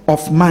source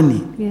of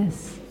money.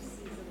 Yes.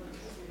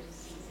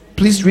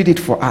 Please read it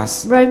for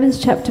us. Romans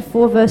chapter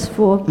 4, verse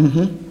 4.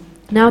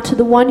 Mm-hmm. Now to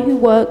the one who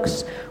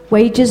works,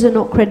 wages are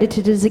not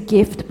credited as a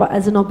gift, but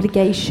as an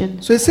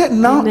obligation. So he said,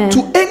 now Amen.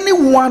 to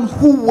anyone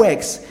who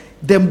works,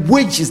 the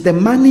wages, the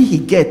money he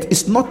gets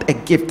is not a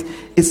gift,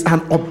 it's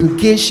an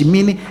obligation,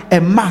 meaning a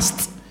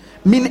must.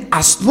 Meaning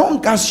as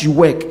long as you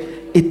work,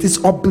 it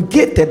is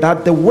obligated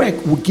that the work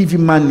will give you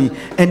money,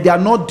 and they are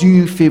not doing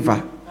you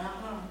favor.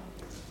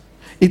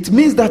 It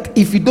means that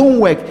if you don't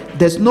work,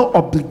 there's no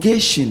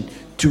obligation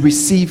to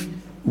receive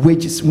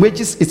wages.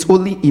 Wages is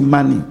only in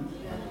money.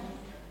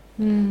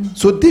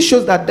 So this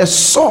shows that the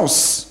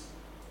source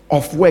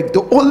of work,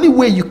 the only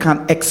way you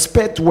can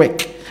expect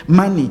work,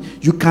 money,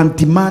 you can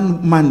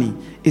demand money,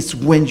 is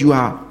when you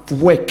are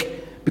work,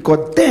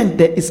 because then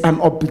there is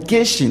an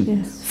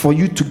obligation for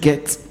you to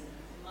get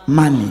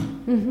money.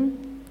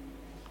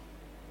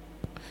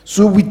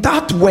 So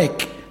without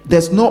work,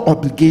 there's no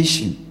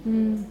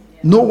obligation.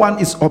 No one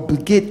is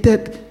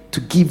obligated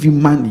to give you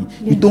money.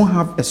 You don't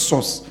have a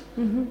source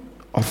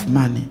of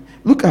money.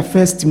 Look at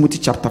 1 Timothy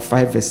chapter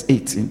 5 verse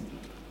 18.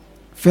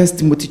 1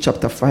 Timothy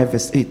chapter 5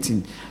 verse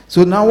 18.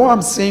 So now what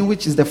I'm saying,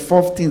 which is the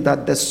fourth thing,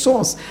 that the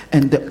source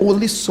and the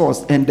only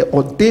source and the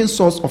ordained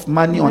source of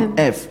money on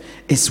earth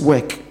is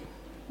work.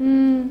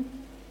 Amen.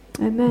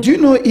 Do you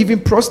know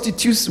even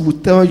prostitutes will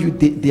tell you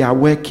they are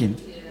working?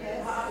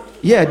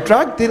 Yeah,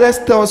 drug dealers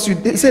tells you,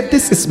 they say,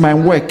 this is my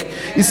work.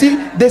 You see,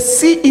 they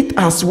see it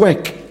as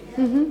work.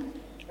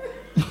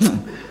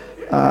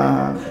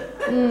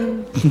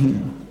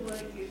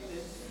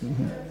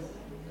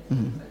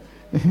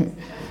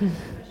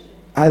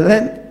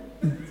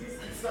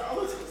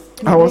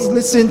 I was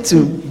listening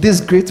to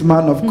this great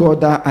man of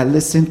God that I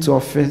listened to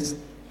first,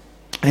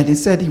 and he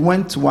said he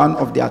went to one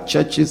of their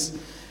churches.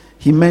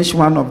 He mentioned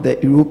one of the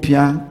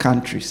European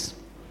countries,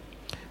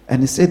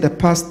 and he said the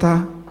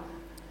pastor,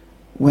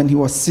 when he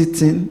was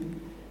sitting,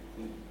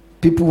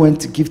 people went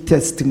to give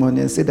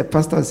testimony and said, the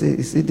pastor said,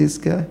 you see this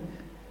guy?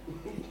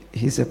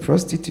 He's a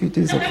prostitute,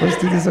 he's a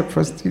prostitute, he's a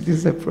prostitute,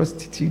 he's a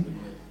prostitute.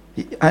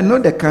 I know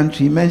the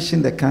country, he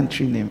mentioned the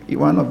country name,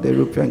 one of the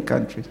European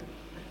countries.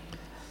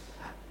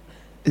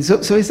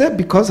 So he said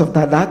because of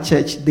that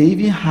church, they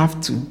even have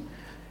to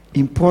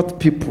import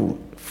people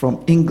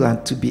from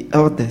England to be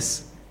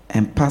elders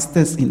and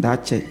pastors in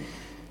that church.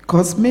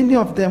 Because many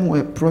of them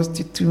were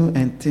prostitutes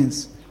and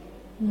things.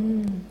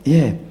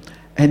 Yeah.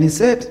 And he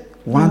said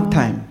one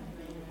time,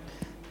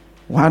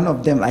 one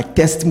of them, like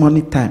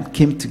testimony time,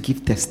 came to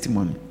give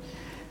testimony.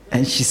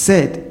 And she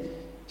said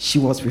she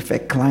was with a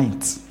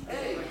client.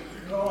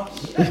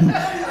 And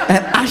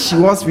as she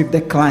was with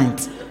the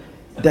client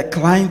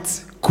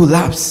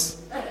collapsed.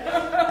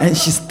 And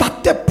she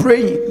started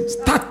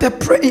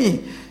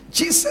praying.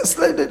 Jesus,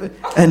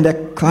 and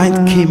the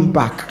client came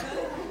back.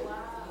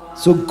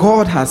 So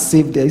God has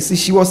saved her. You see,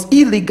 she was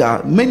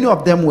illegal. Many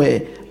of them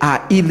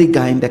are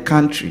illegal in the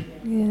country.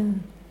 Yeah.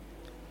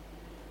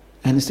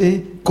 And you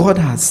say, God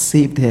has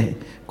saved her.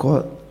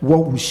 God,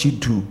 what will she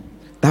do?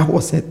 That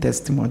was her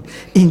testimony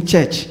in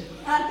church.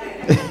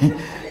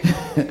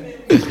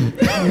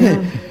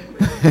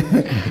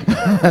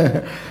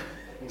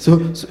 So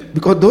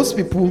because those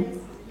people,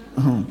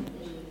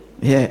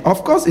 yeah,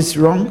 of course it's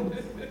wrong.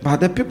 But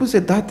the people say,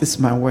 that is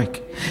my work.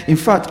 In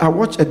fact, I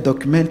watched a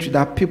documentary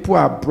that people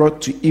are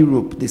brought to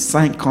Europe, they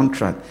sign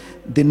contract.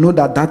 They know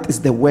that that is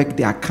the work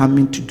they are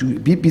coming to do.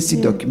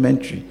 BBC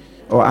documentary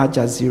or Al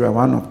Jazeera,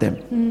 one of them.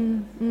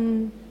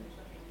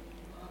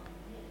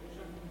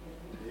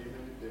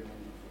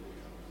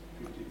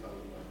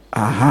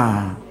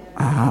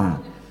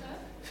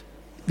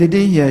 They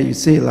didn't hear you.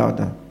 Say it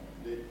louder.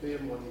 They pay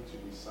money to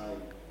be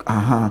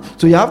signed.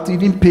 So you have to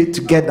even pay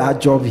to get that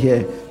job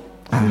here.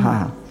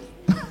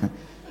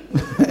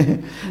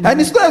 And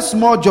it's not a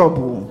small job.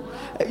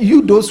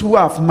 You, those who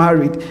have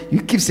married,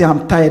 you keep saying,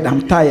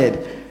 I'm tired.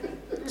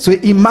 So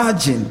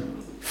imagine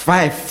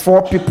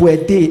 4 people a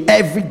day,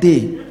 every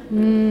day.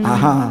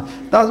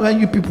 That's when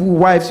you people,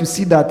 wives, you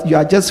see that you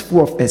are just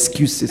full of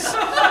excuses.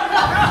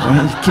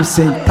 When you keep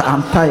saying,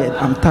 I'm tired.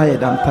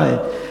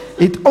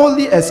 It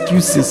only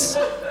excuses.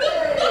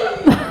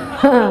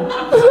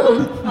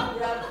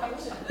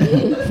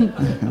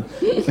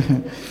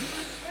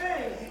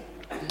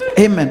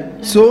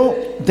 Amen. So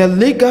the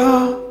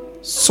legal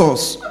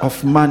source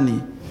of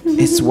money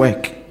is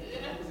work.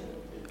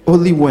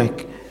 Only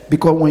work.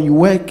 Because when you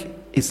work,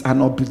 it's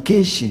an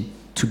obligation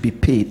to be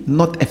paid,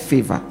 not a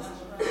favor.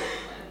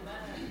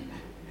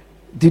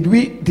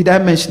 Did I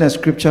mention a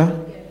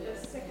scripture?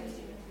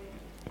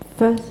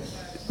 First,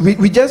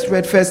 we just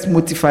read 1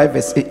 Timothy 5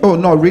 verse 8. Oh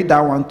no, read that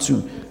one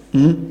too.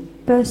 1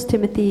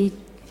 Timothy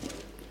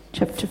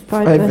chapter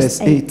 5 verse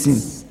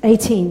 18.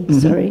 18,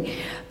 sorry.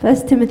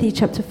 1 Timothy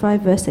chapter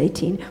 5 verse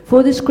 18.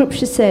 For the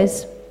scripture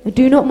says,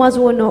 do not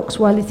muzzle an ox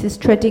while it is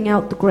treading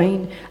out the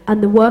grain,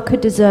 and the worker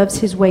deserves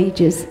his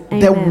wages. Amen.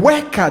 The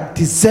worker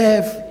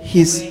deserves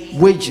his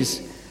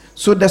wages.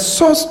 So the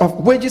source of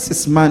wages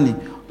is money.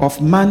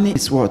 Of money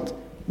is what?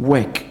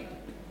 Work.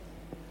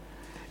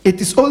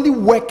 It is only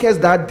workers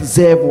that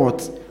deserve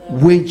what?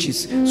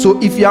 Wages. So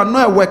if you are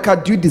not a worker,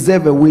 do you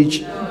deserve a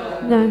wage?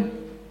 No.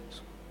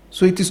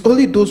 So it is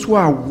only those who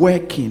are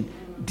working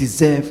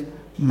deserve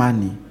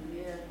money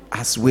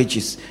as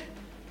wages.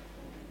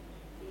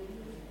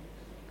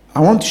 I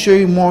want to show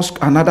you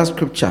another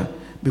scripture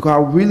because I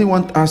really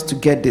want us to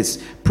get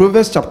this.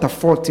 Proverbs chapter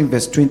 14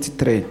 verse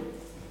 23.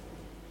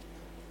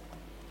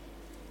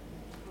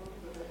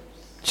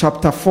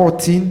 Chapter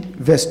 14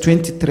 verse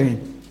 23.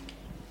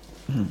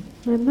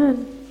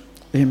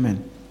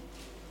 Amen.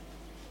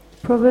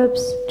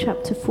 Proverbs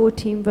chapter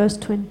 14 verse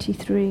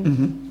 23.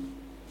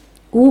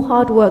 All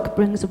hard work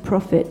brings a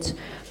profit,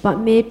 but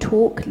mere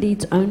talk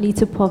leads only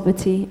to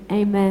poverty.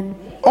 Amen.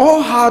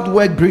 All hard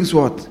work brings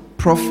what?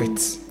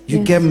 Profits.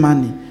 You get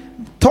money.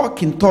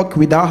 Talk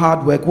without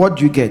hard work, what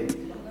do you get?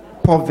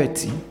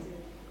 Poverty.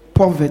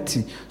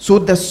 So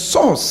the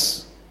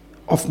source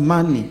of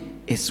money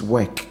is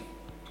work.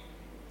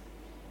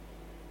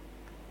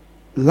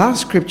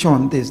 Last scripture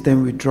on this,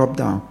 then we drop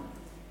down.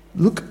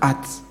 Look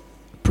at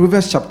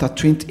Proverbs chapter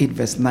 28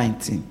 verse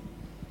 19.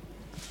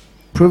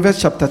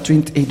 Proverbs chapter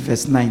 28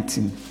 verse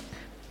 19.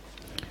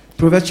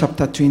 Proverbs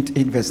chapter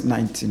 28 verse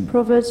 19.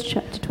 Proverbs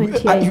chapter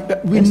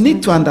 28. We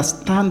need to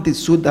understand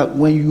this so that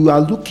when you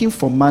are looking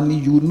for money,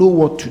 you know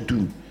what to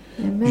do.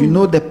 Amen. You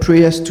know the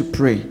prayers to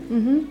pray.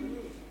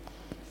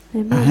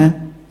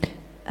 Amen.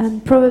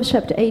 And Proverbs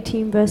chapter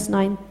 18 verse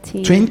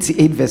 19.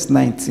 28 verse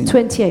 19.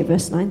 28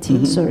 verse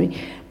 19, sorry.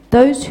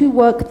 Those who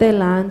work their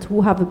land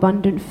will have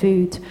abundant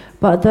food,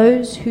 but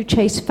those who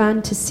chase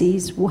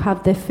fantasies will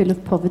have their fill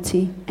of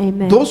poverty.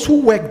 Amen. Those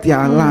who work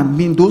their land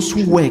mean those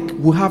who work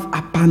will have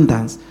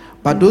abundance,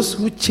 but those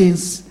who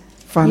chase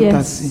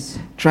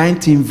fantasy, trying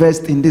to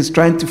invest in this,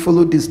 trying to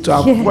follow this, to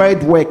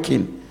avoid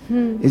working,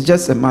 it's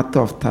just a matter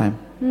of time.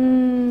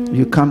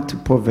 You come to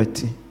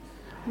poverty.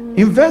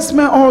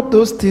 Investment, all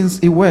those things,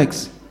 it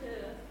works.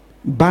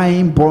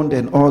 Buying bond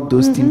and all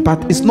those things,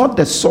 but it's not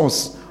the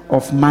source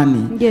of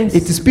money. Yes.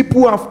 It is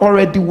people who have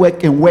already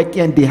worked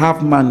and they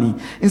have money.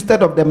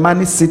 Instead of the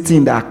money sitting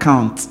in the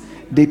account,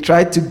 they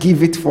try to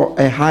give it for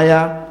a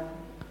higher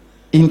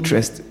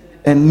interest.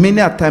 And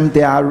many a time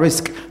there are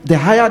risk. The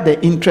higher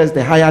the interest,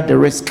 the higher the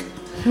risk.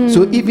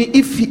 So even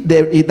if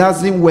it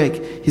doesn't work,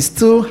 he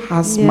still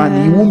has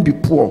money. He won't be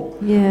poor.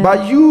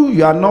 But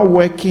you are not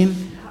working,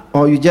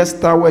 or you just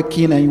start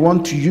working and you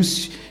want to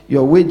use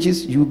your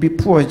wages, you'll be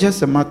poor. It's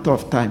just a matter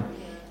of time.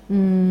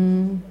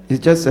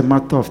 It's just a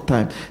matter of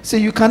time. So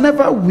you can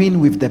never win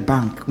with the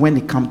bank when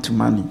it comes to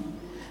money.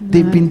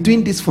 They've been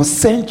doing this for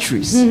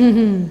centuries.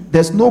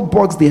 There's no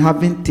box they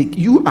haven't taken.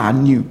 You are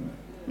new.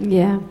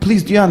 Yeah.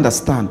 Please, do you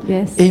understand?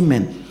 Yes.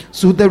 Amen.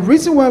 So the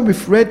reason why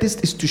we've read this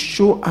is to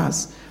show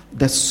us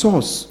the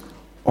source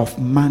of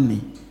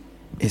money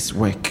is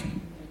work.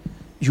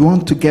 You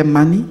want to get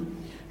money?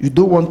 You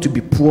don't want to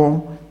be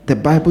poor? The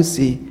Bible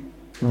says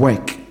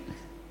work.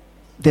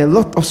 There are a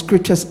lot of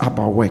scriptures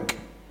about work.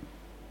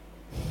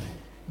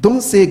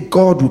 Don't say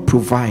God will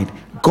provide.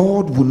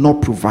 God will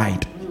not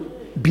provide.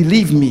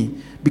 Believe me,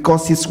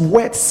 because his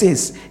word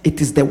says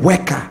it is the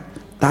worker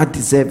that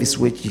deserves his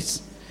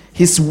wages.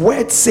 His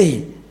word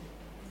say,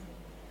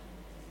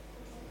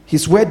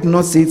 his word did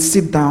not say,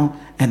 sit down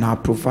and I'll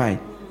provide.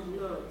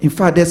 In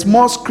fact, there's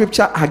more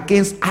scripture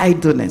against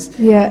idleness.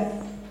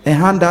 Yeah. A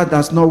hand that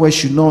does not work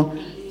should not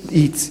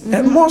eat.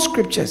 And more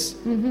scriptures.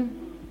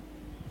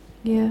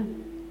 Yeah.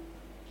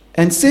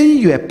 And saying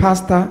you're a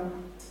pastor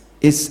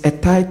is a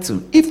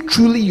title. If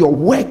truly your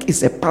work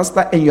is a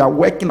pastor and you are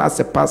working as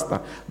a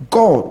pastor,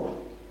 God,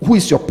 who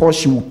is your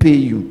portion, will pay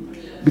you.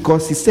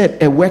 Because he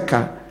said a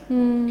worker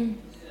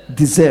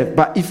deserves.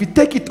 But if you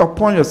take it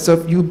upon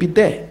yourself, you'll be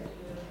there.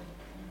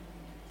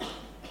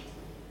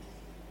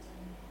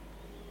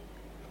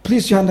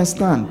 Please, you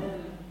understand?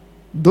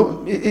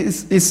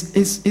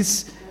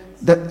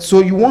 So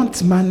you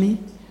want money,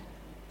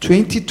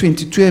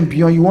 2022 and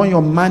beyond, you want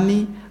your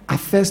money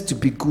affairs to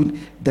be good.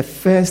 The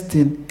first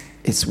thing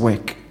is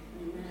work.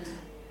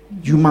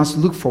 You must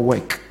look for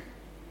work.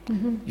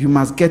 You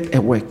must get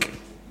a work,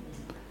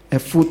 a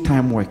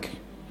full-time work.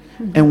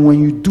 And when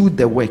you do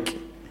the work,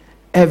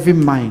 every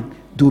month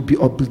they'll be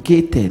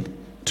obligated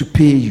to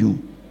pay you,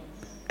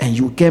 and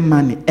you get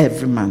money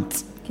every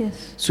month.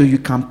 Yes. So you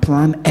can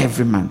plan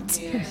every month.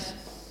 Yes.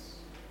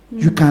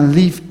 You can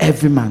live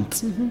every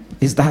month.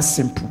 It's that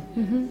simple.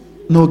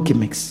 No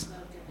gimmicks.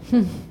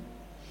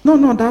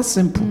 No, that's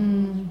simple.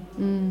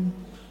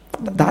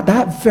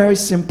 That very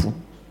simple.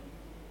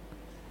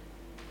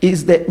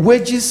 Is the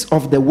wages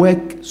of the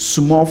work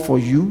small for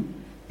you?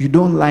 You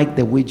don't like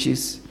the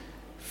wages?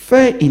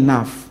 Fair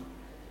enough.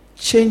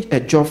 Change a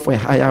job for a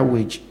higher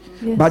wage.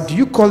 Yes. But do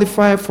you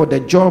qualify for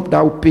the job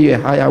that will pay you a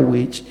higher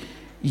wage?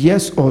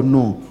 Yes or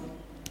no?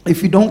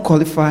 If you don't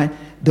qualify,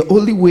 the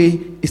only way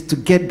is to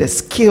get the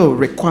skill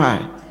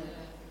required.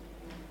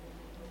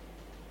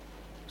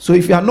 So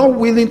if you are not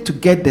willing to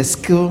get the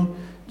skill,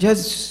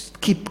 just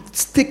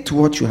stick to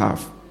what you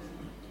have.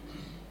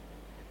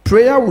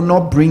 Prayer will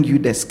not bring you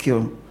the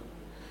skill.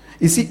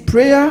 You see,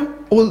 prayer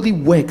only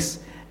works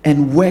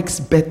and works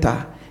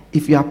better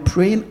if you are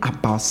praying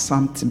about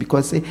something,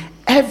 because say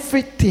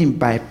everything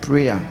by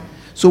prayer.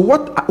 So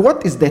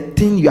what is the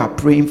thing you are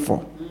praying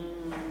for?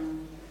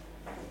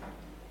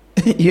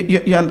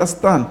 you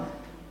understand?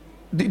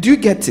 Do you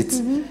get it?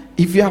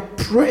 If you are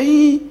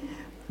praying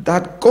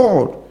that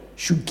God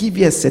should give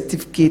you a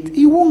certificate,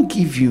 he won't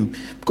give you,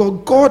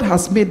 because God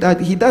has made that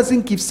he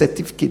doesn't give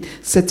certificate.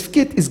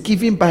 Certificate is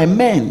given by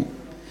men.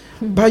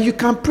 But you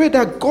can pray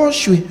that God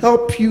should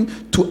help you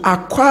to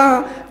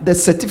acquire the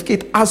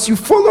certificate as you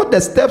follow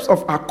the steps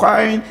of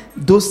acquiring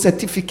those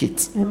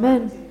certificates.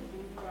 Amen.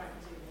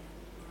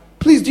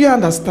 Please, do you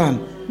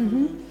understand?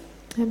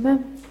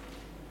 Amen.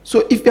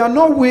 So if you are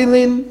not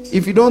willing,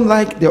 if you don't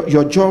like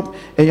your job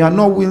and you are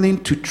not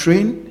willing to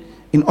train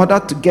in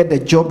order to get the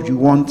job you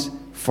want,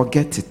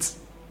 forget it.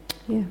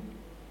 Yeah.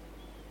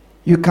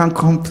 You can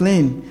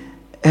complain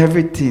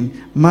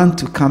everything, month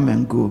to come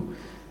and go.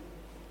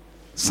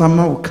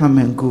 Summer will come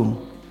and go.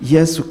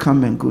 Years will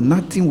come and go.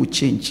 Nothing will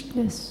change.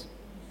 Yes.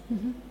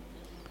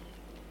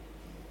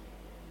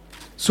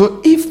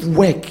 So if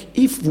work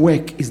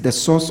is the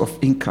source of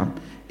income,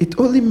 it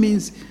only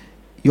means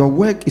your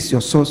work is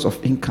your source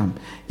of income.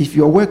 If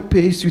your work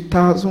pays you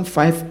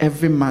 1,500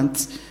 every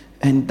month,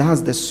 and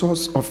that's the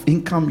source of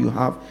income you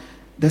have,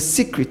 the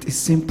secret is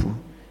simple.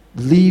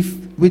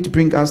 Live, which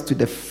brings us to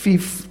the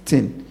fifth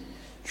thing.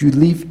 You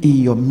live in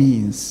your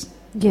means.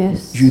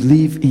 Yes. You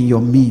live in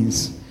your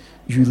means.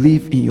 You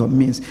live in your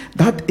means.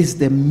 That is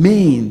the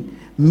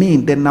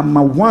the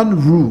number one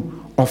rule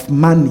of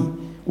money.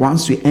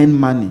 Once you earn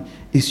money,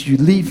 is you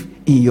live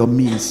in your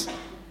means.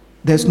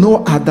 There's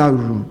no other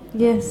rule.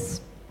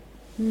 Yes.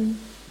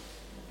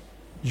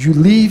 You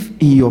live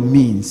in your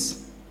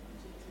means.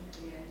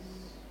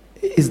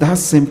 It's that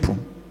simple.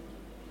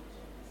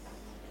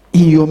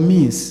 In your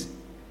means.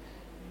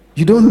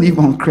 You don't live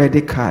on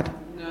credit card.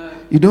 No.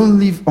 You don't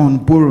live on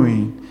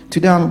borrowing.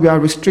 Today we are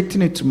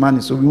restricting it to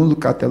money, so we won't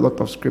look at a lot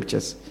of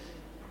scriptures.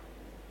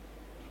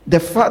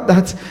 The fact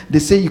that they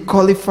say you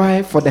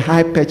qualify for the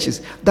high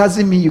purchase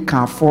doesn't mean you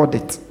can afford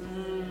it.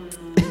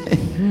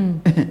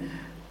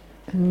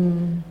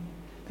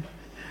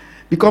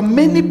 Because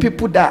many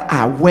people that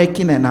are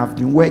working and have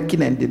been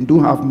working and they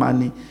don't have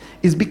money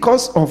is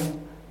because of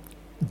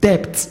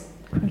debt.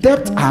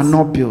 Debt are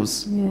not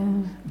bills. Yeah.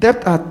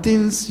 Debt are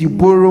things you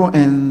borrow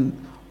and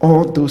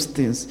all those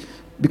things.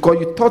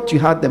 Because you thought you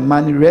had the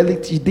money, really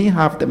you didn't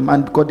have the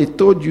money, because they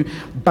told you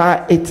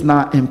buy it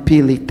now and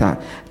pay later.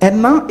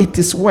 And now it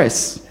is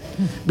worse.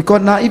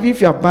 Because now even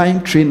if you are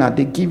buying trainer,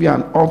 they give you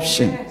an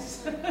option.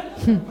 Yes.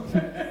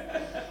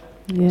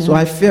 Yeah. So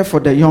I fear for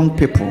the young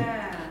people.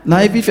 Yeah.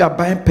 Now even if you are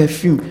buying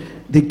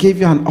perfume, they give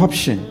you an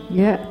option.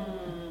 Yeah.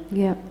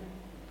 Yeah.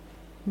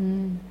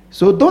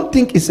 So don't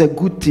think it's a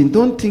good thing.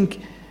 Don't think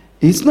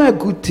it's not a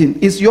good thing.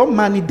 It's your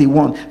money they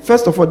want.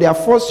 First of all, they are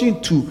forcing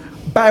you to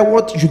buy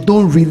what you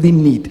don't really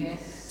need. Yes.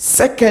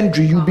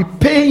 Secondary, you'll be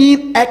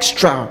paying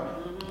extra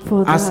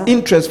as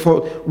interest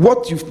for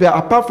what you've paid,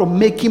 apart from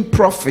making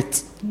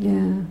profit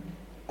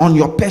on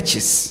your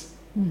purchase.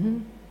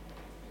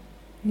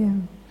 Yeah.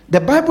 The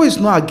Bible is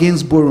not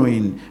against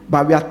borrowing,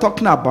 but we are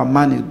talking about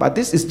money. But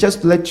this is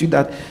just to let you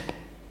that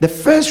the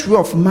first rule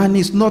of money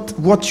is not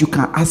what you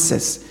can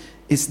access,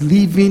 it's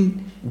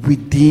living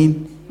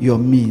within your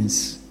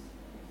means.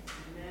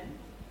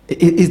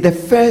 It is the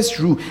first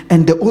rule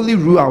and the only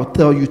rule I'll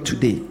tell you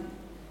today.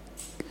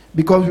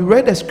 Because we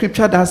read a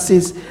scripture that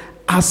says,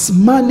 as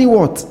money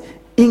what?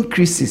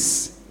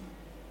 Increases.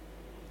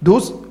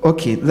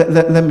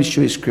 Let me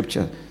show you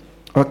scripture.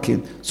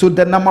 Okay, so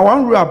the number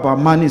one rule about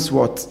money is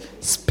what?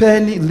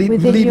 Spending,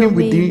 living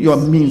within your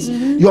means.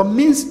 Mm-hmm. Your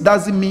means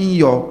doesn't mean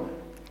your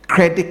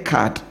credit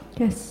card,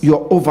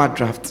 your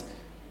overdraft.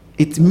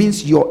 It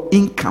means your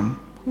income,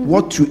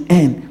 what you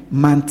earn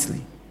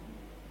monthly.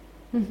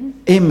 Mm-hmm.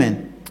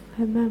 Amen.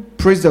 Amen.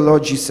 Praise the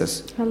Lord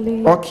Jesus.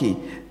 Hallelujah. Okay,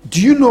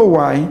 do you know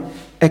why?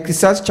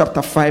 Ecclesiastes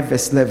chapter 5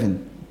 verse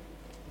 11.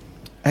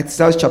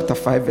 Ecclesiastes chapter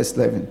 5 verse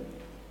 11.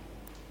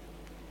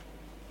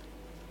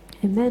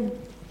 Amen.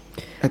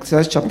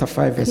 Ecclesiastes chapter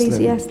 5 verse 11.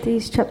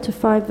 Ecclesiastes chapter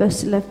 5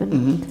 verse 11.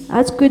 Mm-hmm.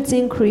 As goods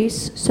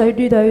increase, so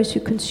do those who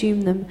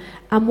consume them.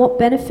 And what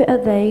benefit are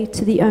they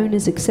to the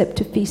owners except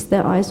to feast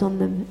their eyes on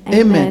them?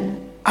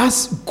 Amen.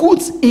 As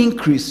goods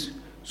increase,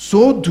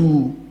 so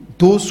do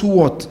those who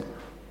what?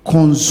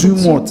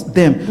 Consume what?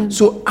 Them.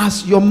 So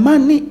as your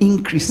money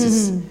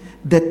increases,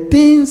 the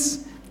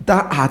things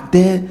that are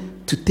there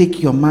to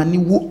take your money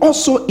will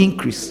also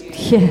increase.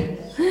 Yeah,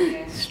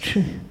 it's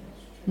true.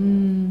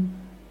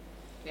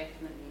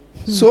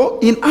 So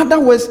in other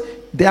words,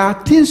 there are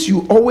things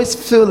you always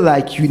feel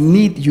like you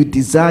need, you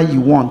desire,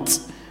 you want.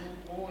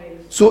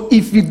 So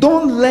if you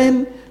don't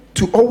learn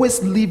to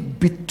always live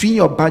between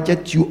your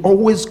budget, you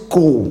always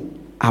go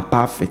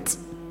above it.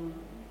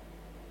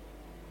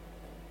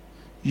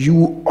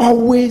 You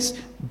always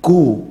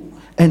go.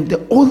 And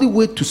the only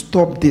way to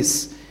stop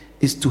this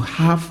is to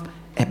have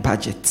a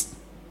budget.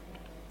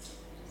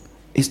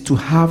 Is to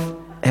have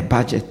a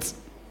budget.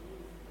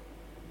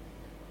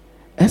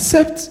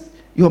 Except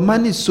your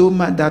money is so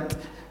much that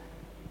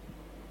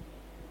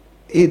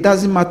it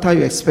doesn't matter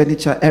your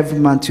expenditure. Every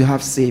month you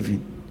have saving.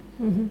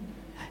 Mm-hmm.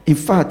 In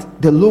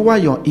fact, the lower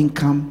your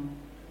income,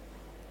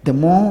 the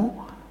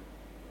more,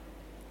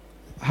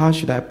 how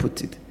should I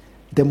put it?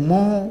 The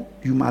more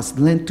you must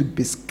learn to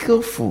be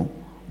skillful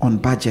on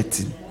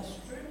budgeting.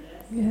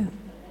 Yeah.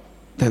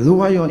 The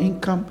lower your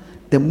income,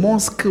 the more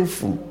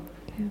skillful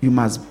you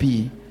must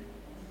be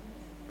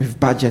with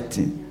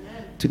budgeting.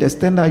 To the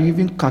extent that you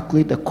even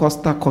calculate the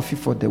Costa coffee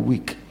for the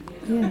week.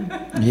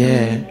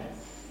 Yeah.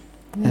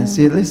 And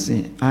say,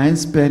 listen, I ain't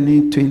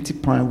spending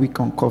 £20 a week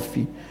on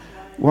coffee.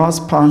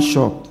 £1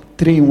 shop,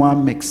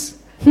 3-in-1 mix.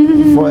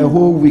 For a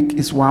whole week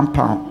is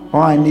 £1.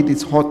 All I need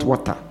is hot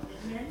water.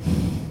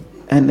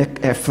 And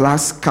a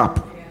flask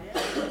cup.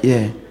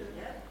 Yeah.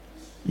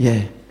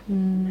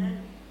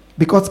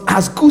 Because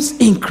as goods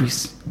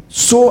increase,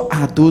 so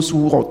are those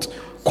who what?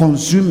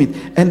 Consume it.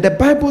 And the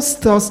Bible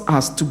tells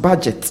us to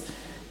budget.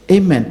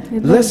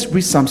 Amen. Let's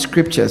read some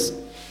scriptures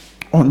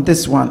on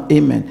this one.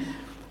 Amen.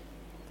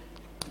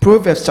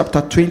 Proverbs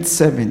chapter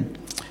 27,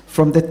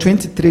 from the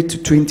 23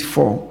 to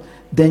 24.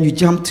 Then you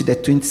jump to the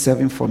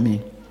 27 for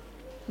me.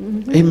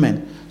 Mm-hmm.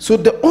 Amen. So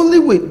the only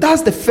way,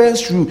 that's the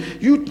first rule.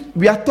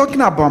 We are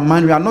talking about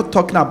money, we are not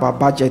talking about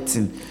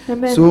budgeting.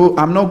 Amen. So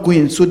I'm not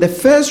going. So the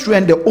first rule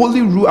and the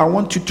only rule I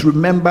want you to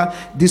remember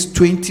this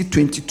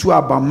 2022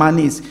 about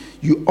money is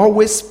you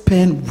always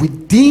spend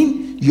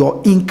within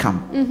your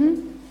income.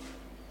 Mm-hmm.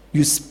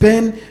 You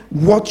spend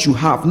what you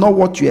have, not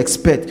what you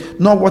expect,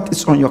 not what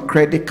is on your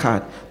credit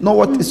card, not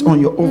what is on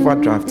your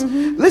overdraft.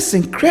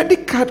 Listen,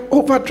 credit card,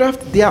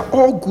 overdraft, they are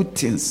all good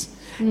things.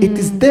 It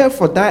is there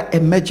for that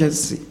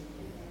emergency.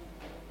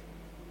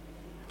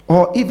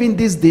 Or even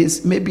these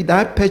days, maybe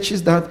that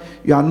purchase that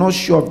you are not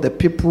sure of the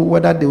people,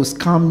 whether they will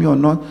scam you or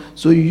not.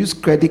 So you use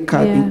credit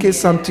card. In case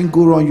something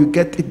go wrong, you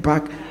get it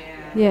back.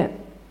 Yeah.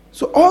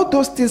 So all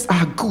those things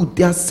are good.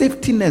 They are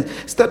safety nets.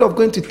 Instead of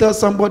going to tell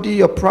somebody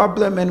your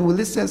problem and will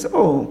listen and say,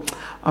 oh,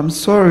 I'm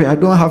sorry, I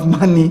don't have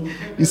money.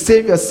 You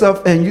save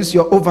yourself and use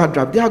your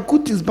overdraft. They are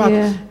good things, but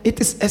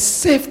it is a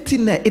safety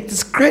net. It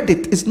is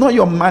credit. It's not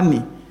your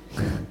money.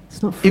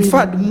 It's not free. In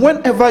fact,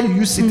 whenever you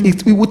use it,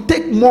 it will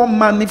take more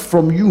money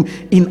from you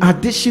in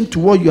addition to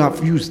what you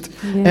have used.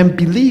 Yeah. And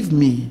believe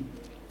me,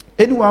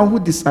 anyone who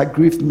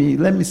disagrees with me,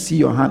 let me see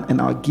your hand and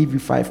I'll give you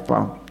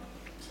 £5.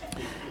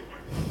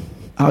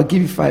 I'll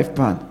give you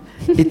 £5.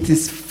 It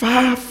is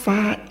far,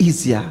 far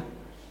easier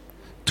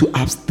to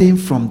abstain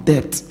from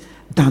debt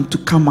than to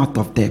come out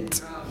of debt.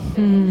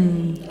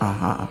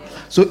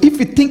 So if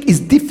you think it's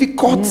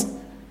difficult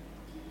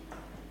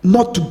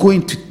not to go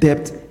into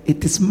debt,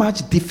 it is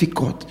much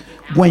difficult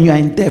when you are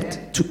in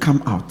debt to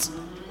come out.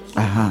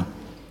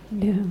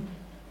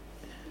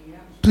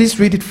 Please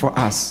read it for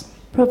us.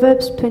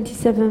 Proverbs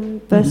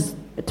 27 verse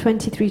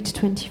 23 to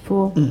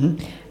 24.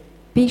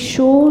 Be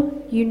sure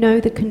you know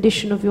the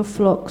condition of your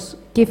flocks.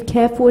 Give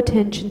careful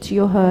attention to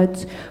your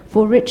herds,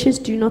 for riches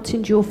do not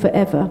endure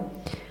forever,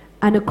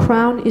 and a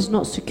crown is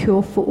not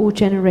secure for all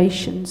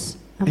generations.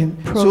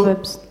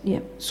 Proverbs,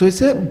 So he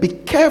said, be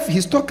careful.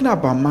 He's talking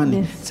about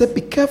money. He said,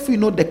 be careful, you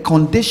know, the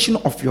condition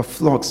of your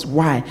flocks.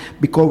 Why?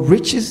 Because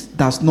riches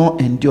does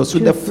not endure. So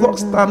the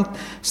flocks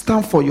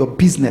stand for your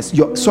business,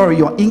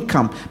 your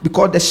income.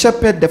 Because the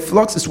shepherd, the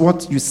flocks is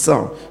what you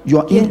sell,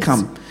 your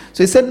income. So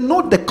So he said,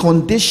 know the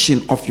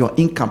condition of your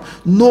income.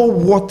 Know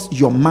what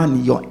your money,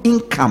 your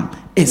income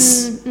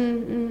is.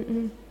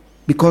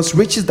 Because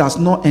riches does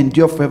not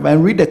endure forever.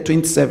 And read the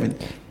 27.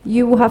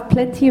 You will have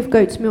plenty of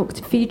goat's milk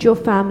to feed your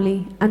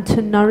family and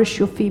to nourish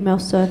your female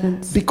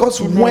servants.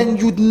 Because Amen.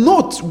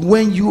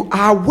 when you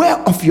are aware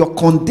of your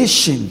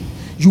condition,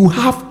 you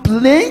have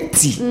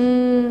plenty.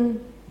 You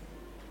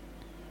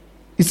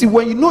see,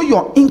 when you know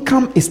your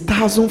income is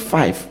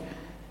 1,500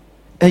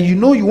 and you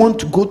know you want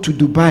to go to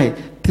Dubai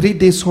 3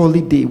 days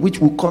holiday, which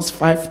will cost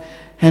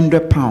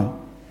 £500,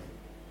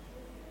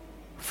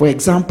 for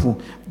example,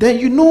 then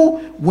you know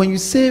when you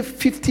save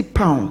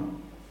 £50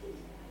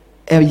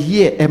 a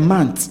year, a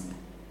month,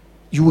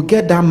 you will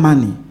get that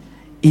money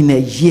in a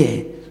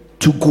year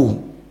to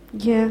go.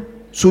 Yeah.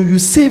 So you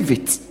save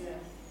it.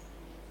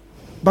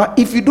 But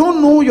if you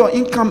don't know your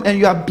income and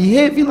you are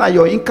behaving like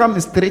your income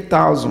is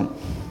 3,000,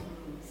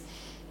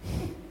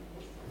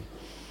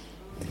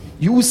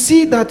 you will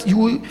see that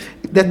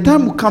the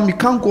time will come, you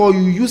can't go,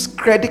 you use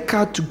credit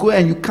card to go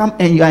and you come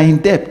and you are in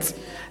debt.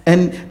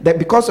 And that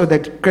because of the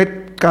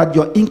credit card,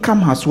 your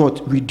income has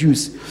what?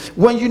 Reduced.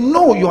 When you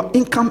know your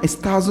income is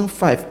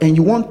 1,500 and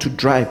you want to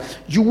drive,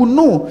 you will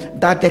know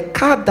that the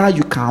car that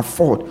you can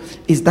afford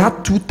is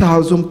that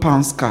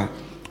 £2,000 car,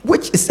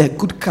 which is a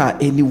good car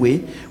anyway,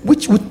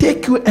 which will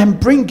take you and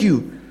bring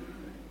you.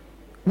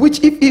 Which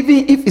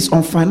even if it's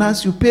on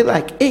finance, you pay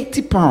like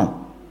 £80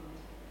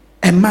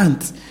 a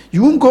month.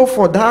 You won't go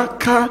for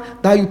that car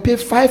that you pay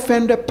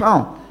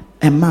 £500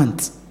 a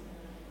month.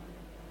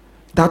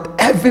 That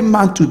every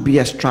month will be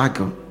a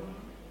struggle.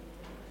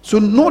 So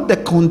know the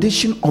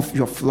condition of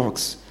your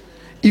flocks.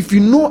 If you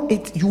know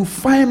it, you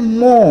find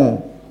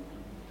more.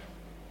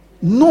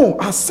 No,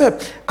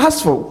 accept.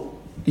 As for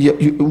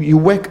you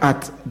work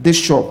at this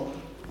shop,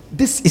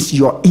 this is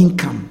your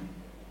income.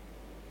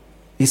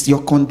 It's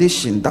your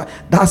condition.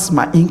 That's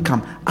my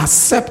income.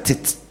 Accept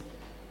it.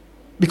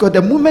 Because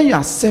the moment you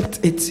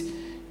accept it,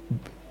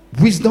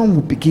 wisdom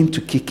will begin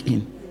to kick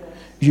in.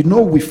 You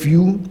know, with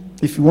you,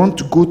 if you want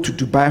to go to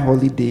Dubai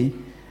holiday,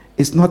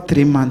 it's not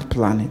 3-month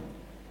planning.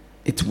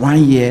 It's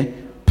 1 year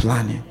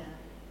planning.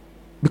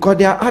 Because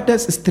there are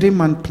others, it's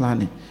 3-month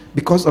planning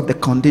because of the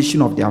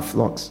condition of their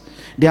flocks.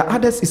 There are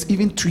others, it's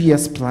even 2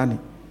 years planning.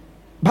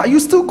 But you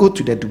still go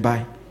to the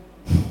Dubai.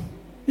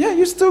 Yeah,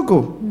 you still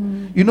go.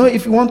 You know,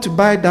 if you want to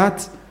buy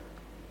that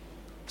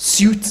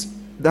suit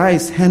that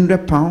is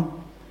 £100,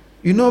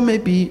 you know,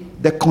 maybe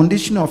the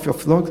condition of your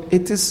flock,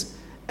 it is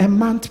a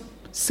month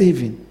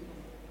saving.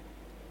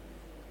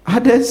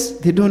 Others,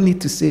 they don't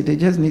need to say, they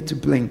just need to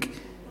blink.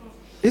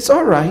 It's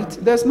all right,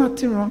 there's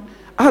nothing wrong.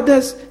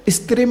 Others, it's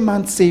 3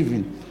 months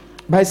saving.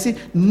 But see,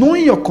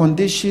 knowing your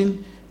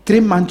condition, 3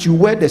 months, you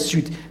wear the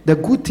suit. The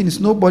good thing is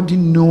nobody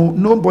will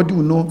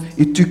know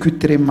it took you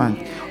 3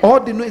 months. All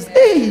they know is,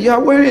 hey, you are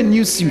wearing a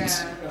new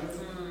suit.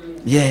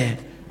 Yeah.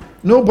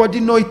 Nobody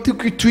know it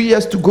took you 2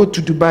 years to go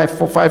to Dubai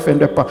for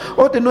 £500.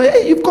 All they know,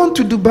 hey, you've gone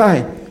to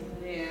Dubai.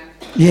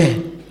 Yeah.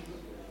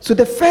 So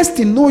the first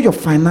thing, know your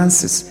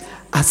finances.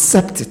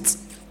 Accept it.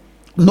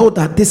 Know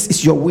that this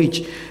is your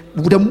wage.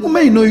 The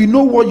moment you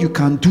know what you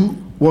can do,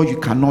 what you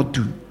cannot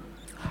do.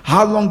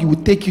 How long it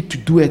will take you to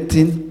do a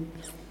thing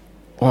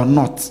or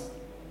not.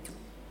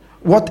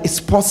 What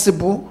is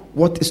possible,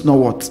 what is not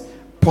what?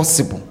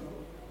 Possible.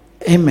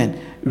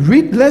 Amen.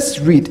 Let's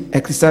read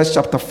Ecclesiastes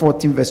chapter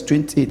 14 verse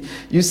 28.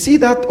 You see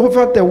that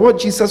over there what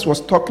Jesus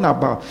was talking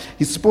about.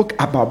 He spoke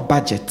about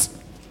budget.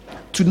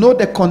 To know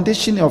the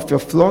condition of your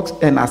flocks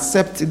and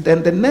accept it.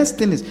 Then the next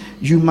thing is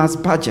you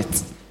must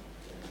budget.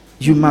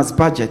 You must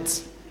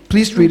budget.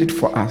 Please read it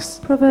for us.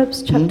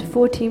 Proverbs chapter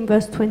 14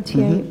 verse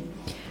 28.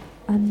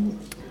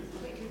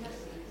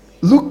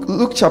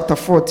 Luke chapter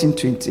 14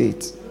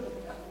 28.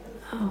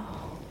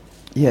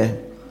 Yeah.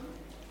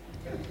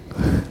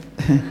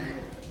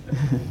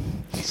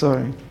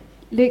 Sorry.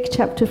 Luke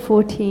chapter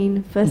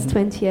 14 verse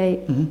 28.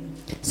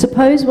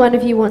 Suppose one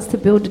of you wants to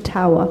build a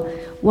tower.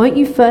 Won't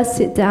you first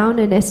sit down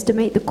and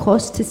estimate the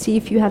cost to see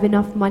if you have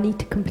enough money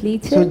to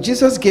complete it? So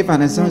Jesus gave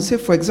an example. Say,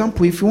 for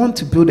example, if you want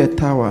to build a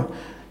tower,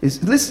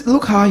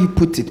 look how he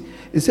put it.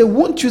 He said,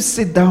 won't you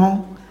sit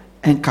down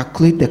and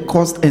calculate the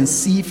cost and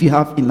see if you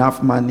have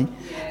enough money?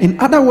 In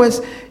other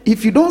words,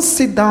 if you don't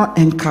sit down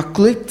and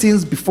calculate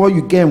things before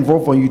you get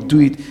involved or you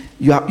do it,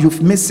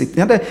 you've missed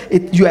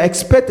it. You are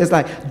expected,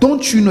 like,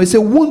 don't you know? He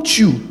said, won't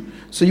you?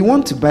 So you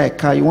want to buy a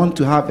car, you want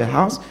to have a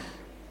house,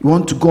 you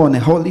want to go on a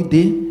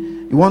holiday,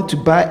 you want to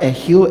buy a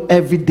hill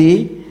every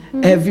day,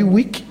 every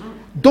week.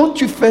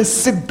 Don't you first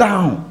sit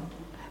down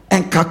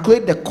and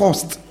calculate the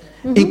cost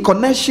in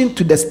connection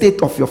to the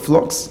state of your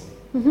flocks?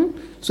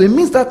 So it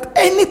means that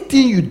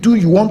anything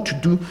you want to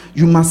do,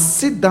 you must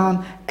sit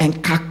down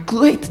and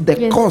calculate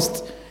the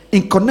cost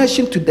in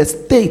connection to the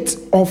state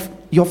of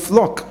your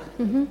flock.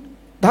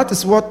 That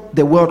is what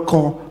the world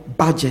call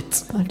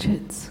budget.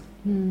 Budgets.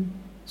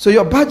 So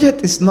your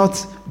budget is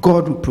not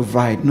God will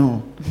provide.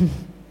 No.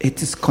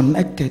 It is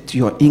connected to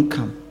your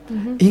income.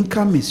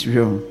 Income is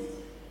real.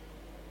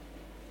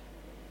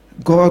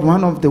 God,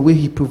 one of the way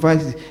he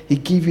provides, he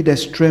gives you the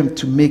strength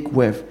to make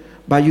wealth.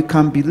 But you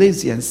can be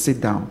lazy and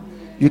sit down.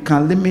 You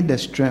can limit the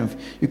strength.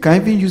 You can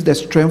even use the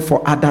strength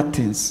for other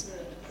things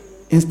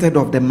instead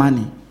of the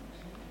money.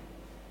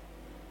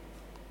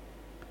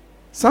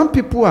 Some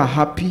people are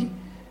happy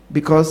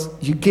because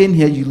you gain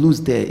here, you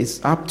lose there.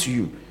 It's up to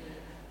you.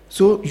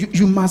 So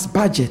you must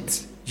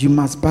budget. You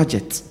must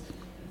budget.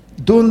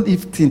 Don't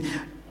leave things.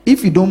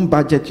 If you don't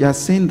budget, you are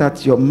saying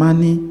that your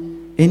money,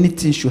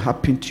 anything should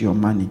happen to your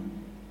money.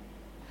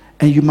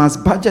 And you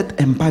must budget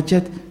and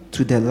budget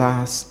to the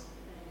last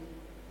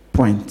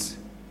point.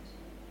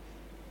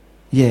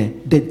 Yeah,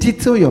 the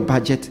detail your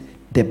budget,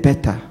 the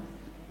better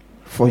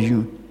for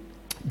you.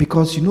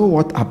 Because you know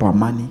what about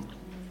money?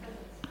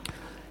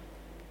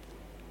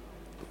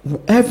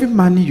 Every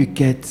money you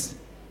get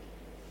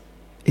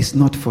is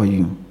not for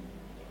you.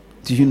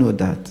 Do you know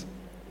that?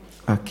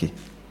 Okay.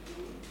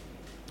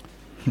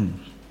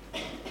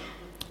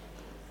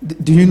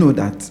 Do you know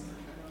that?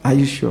 Are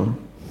you sure?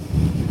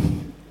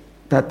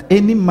 That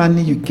any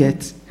money you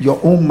get, your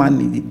own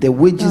money, the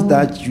wages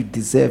that you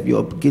deserve, you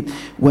obligate,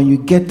 when you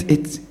get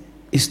it,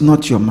 it's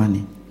not your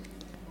money.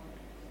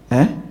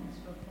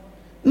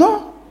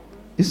 No,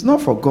 it's not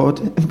for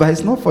God, but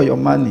it's not for your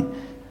money.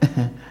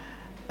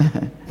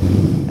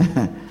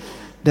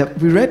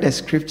 We read the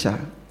scripture.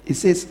 It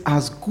says,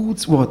 as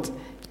goods what?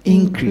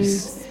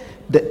 Increase.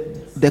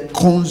 The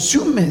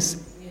consumers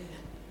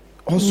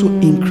also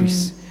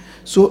increase.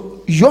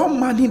 So your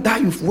money that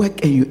you've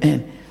worked and you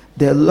earn,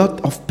 there are a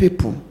lot of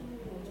people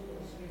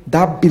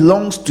that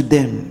belongs to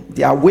them.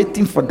 They are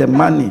waiting for the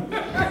money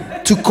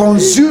to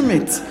consume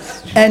it,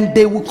 and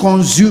they will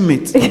consume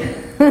it.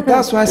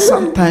 That's why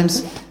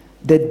sometimes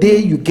the day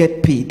you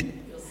get paid,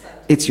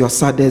 it's your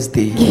saddest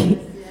day.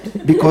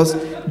 Because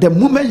the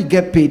moment you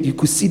get paid, you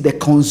could see the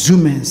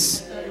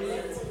consumers.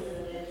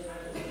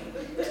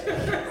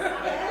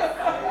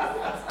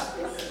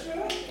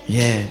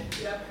 Yeah.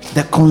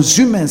 The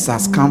consumers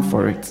has come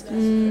for it.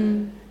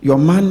 Your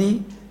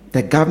money,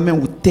 the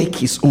government will take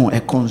his own,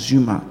 a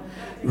consumer.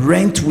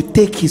 Rent will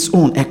take his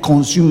own, a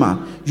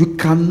consumer. You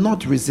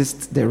cannot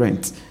resist the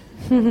rent.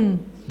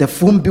 The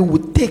phone bill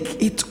will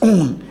take its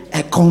own,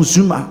 a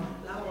consumer.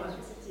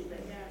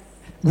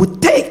 Will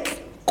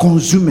take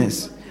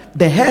consumers.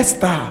 The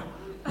hairstyle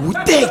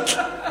will take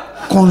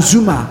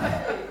consumer.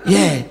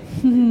 Yeah.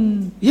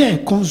 Yeah,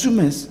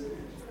 consumers.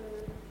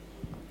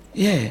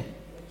 Yeah.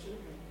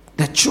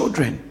 The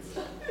children.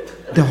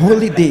 The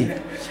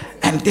holiday.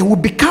 And they will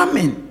be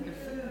coming.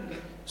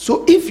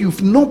 So if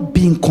you've not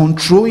been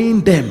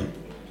controlling them,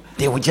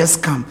 they will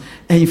just come.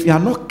 And if you are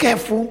not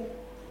careful,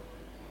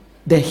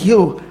 the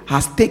hill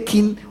has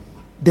taken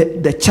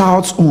the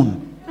child's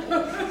own.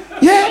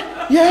 Yeah.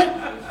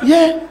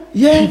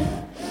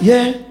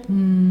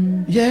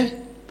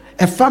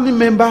 A family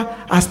member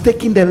has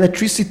taken the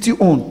electricity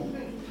on.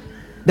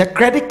 The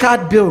credit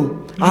card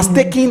bill has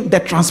taken the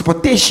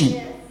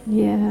transportation.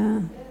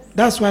 Yeah.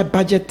 That's why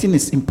budgeting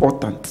is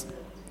important.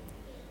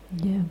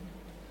 Yeah.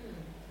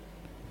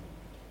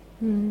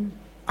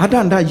 Other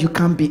than that, you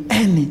can be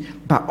earning,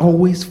 but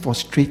always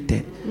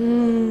frustrated.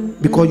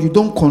 Because you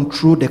don't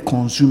control the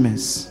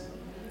consumers.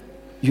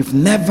 You've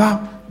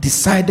never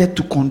decided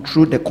to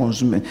control the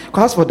consumer.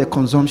 Because for the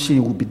consumption, it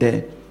will be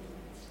there.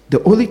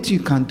 The only thing you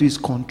can do is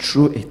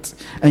control it.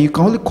 And you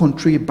can only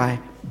control it by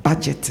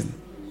budgeting.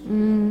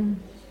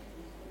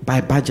 By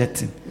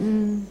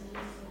budgeting.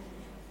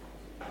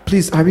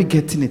 Please, are we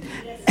getting it?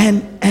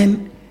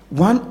 And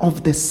one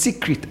of the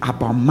secret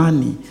about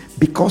money,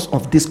 because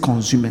of these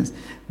consumers,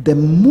 the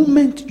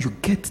moment you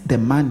get the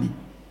money,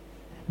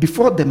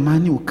 before the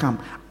money will come,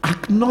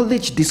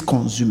 acknowledge these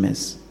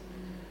consumers.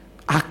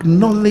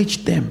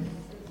 Acknowledge them.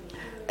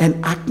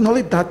 And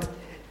acknowledge that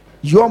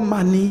your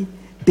money,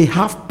 they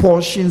have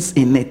portions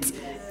in it.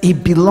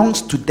 It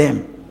belongs to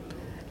them.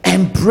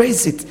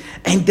 Embrace it.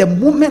 And the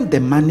moment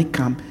the money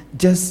comes,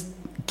 just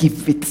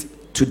give it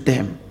to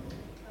them.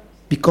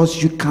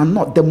 Because you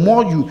cannot. The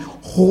more you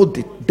hold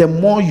it, the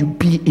more you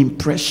be in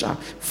pressure,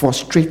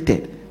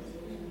 frustrated.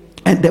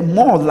 And the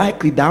more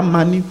likely that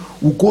money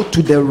will go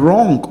to the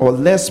wrong or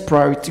less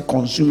priority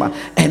consumer,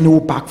 and it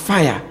will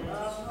backfire.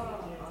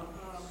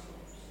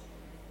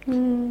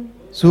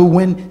 So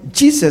when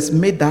Jesus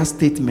made that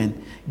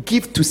statement,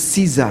 give to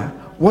Caesar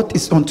what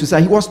is unto Caesar,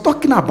 he was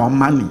talking about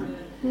money.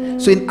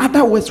 So in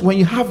other words, when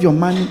you have your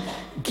money,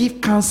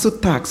 give council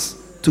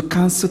tax to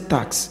council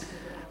tax,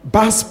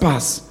 bus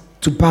pass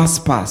to bus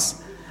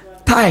pass,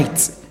 tithe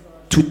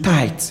to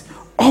tithe,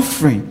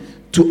 offering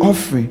to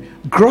offering,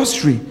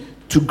 grocery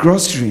to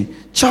grocery,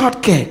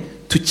 childcare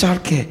to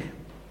childcare.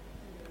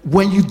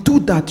 When you do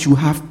that, you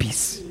have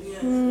peace.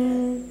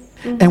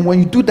 And when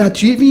you do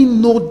that, you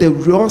even know the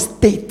real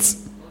state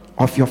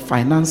of your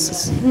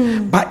finances.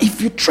 But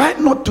if you try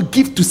not to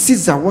give to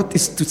Caesar what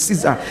is to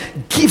Caesar,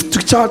 give to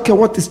childcare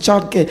what is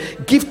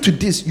childcare, give to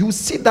this, you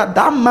see that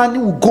that money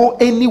will go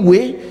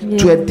anyway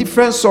to a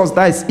different source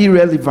that is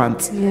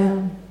irrelevant.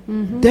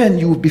 Then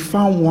you will be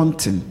found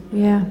wanting.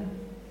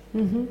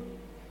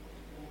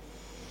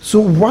 So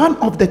one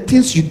of the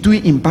things you do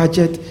in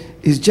budget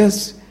is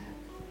just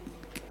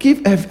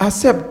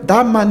Accept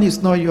that money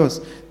is not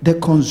yours. The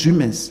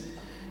consumers.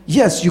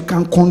 Yes, you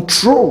can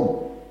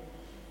control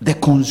the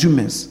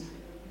consumers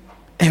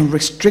and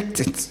restrict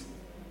it,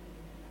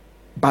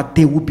 but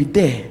they will be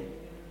there.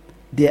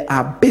 They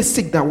are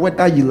basic that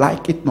whether you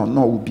like it or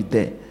not will be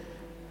there.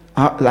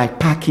 Like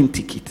parking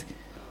ticket.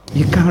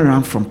 You can't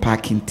run from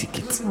parking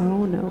tickets.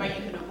 Oh no.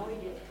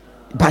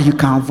 But you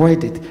can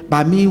avoid it.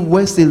 But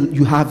once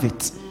you have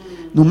it,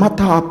 no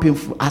matter how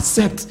painful,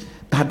 accept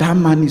that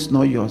money is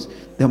not yours.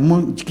 The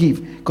more you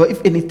give, because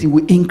if anything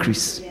will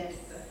increase.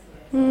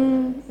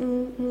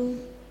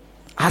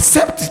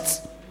 Accept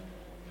it.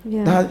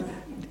 Yeah. That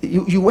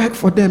you work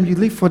for them, you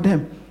live for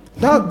them.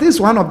 This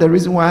is one of the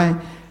reasons why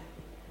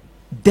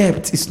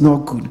debt is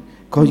not good,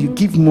 because you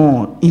give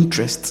more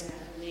interest.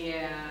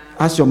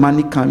 As your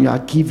money comes, you are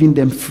giving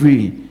them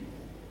free.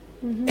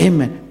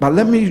 Amen. But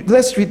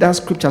let's read that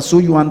scripture so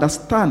you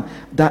understand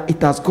that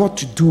it has got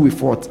to do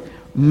with what?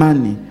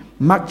 Money.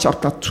 Mark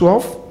chapter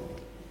 12,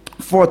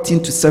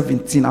 14 to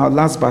 17. Our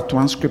last but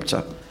one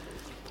scripture.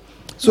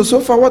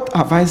 So far, what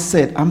have I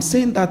said? I'm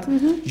saying that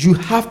you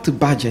have to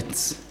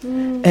budget.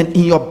 And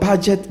in your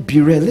budget, be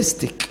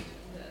realistic.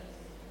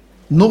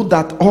 Know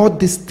that all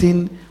these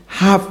things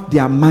have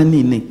their money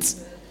in it.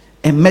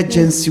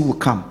 Emergency will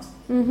come.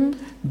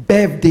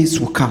 Birthdays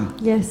will come.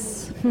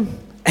 Yes.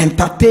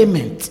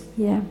 Entertainment.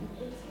 Yeah.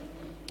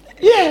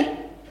 Yeah.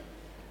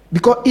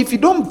 Because if you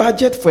don't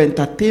budget for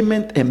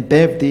entertainment and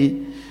birthday,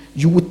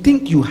 you would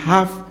think you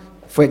have,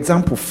 for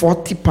example,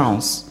 40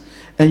 pounds.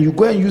 And you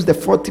go and use the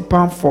 40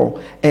 pounds for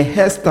a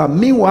hairstyle.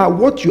 Meanwhile,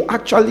 what you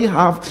actually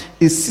have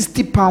is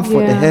 60 pounds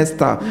for the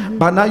hairstyle.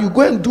 But now you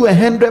go and do a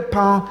 100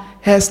 pound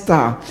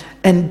hairstyle.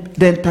 And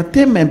the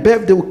entertainment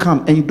birthday will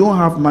come and you don't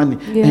have money.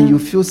 And you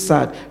feel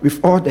sad.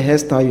 With all the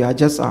hairstyle, you are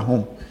just at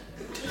home.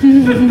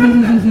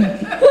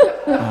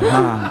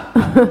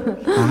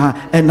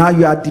 And now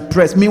you are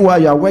depressed.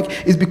 Meanwhile, you are working.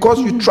 It's because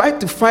you try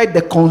to fight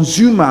the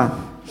consumer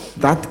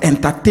that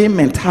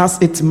entertainment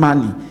has its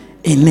money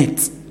in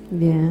it.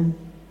 Yeah.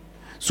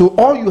 So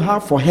all you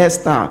have for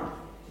hairstyle,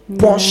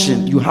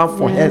 portion you have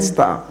for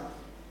hairstyle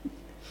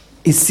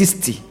is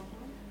 60.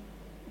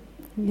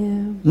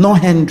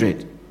 Not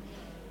 100.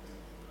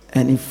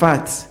 And in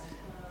fact,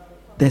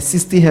 the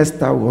 60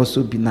 hairstyle will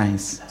also be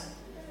nice.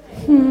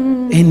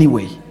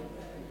 Anyway.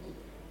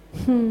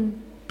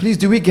 Please,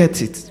 do we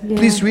get it?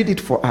 Please read it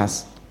for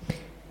us.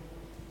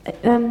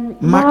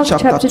 Mark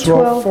chapter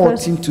 12,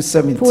 14 to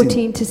 17.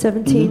 14 to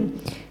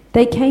 17.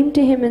 They came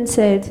to him and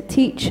said,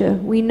 "Teacher,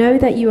 we know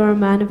that you are a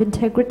man of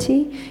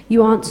integrity.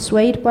 You aren't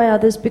swayed by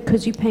others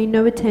because you pay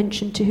no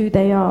attention to who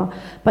they are,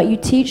 but you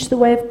teach the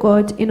way of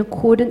God in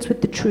accordance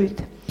with the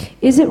truth.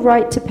 Is it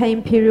right to pay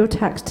imperial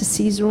tax to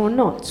Caesar or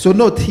not?" So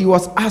note, he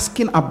was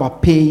asking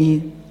about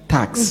paying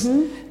tax.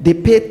 They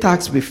pay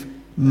tax with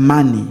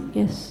money.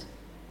 Yes.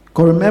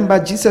 Because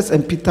remember, Jesus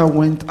and Peter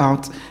went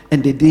out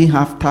and they didn't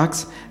have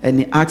tax, and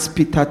he asked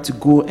Peter to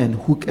go and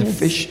hook a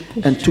fish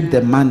and took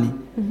the money.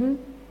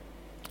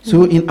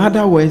 So in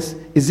other words,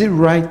 is it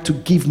right to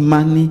give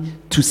money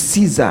to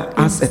Caesar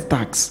as a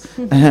tax?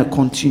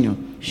 Continue.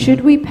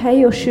 Should we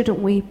pay or shouldn't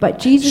we? But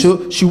Jesus...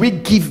 So should we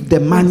give the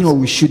money or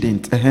we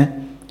shouldn't?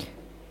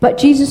 But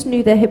Jesus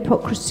knew their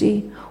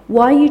hypocrisy.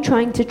 "Why are you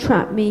trying to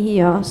trap me?" he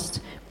asked.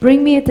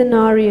 "Bring me a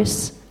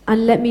denarius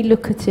and let me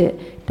look at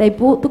it." They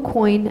brought the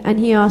coin, and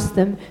he asked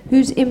them,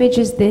 "Whose image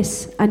is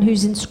this and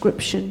whose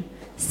inscription?"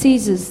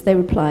 "Caesar's," they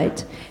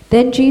replied.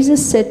 Then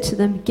Jesus said to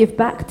them, "Give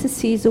back to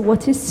Caesar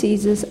what is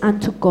Caesar's,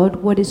 and to God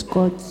what is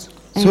God's."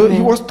 So Amen.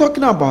 he was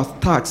talking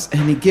about tax,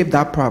 and he gave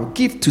that power.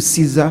 Give to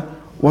Caesar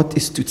what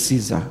is to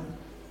Caesar.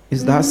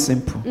 It's that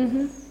simple.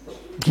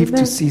 Give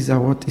to Caesar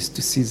what is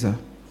to Caesar.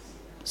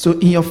 So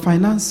in your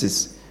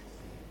finances,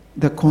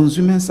 the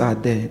consumers are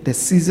there, the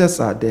Caesars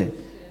are there.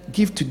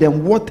 Give to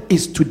them what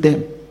is to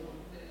them.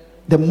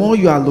 The more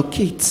you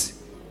allocate,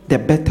 the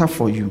better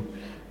for you.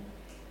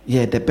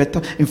 Yeah, the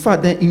better. In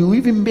fact, then it will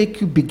even make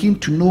you begin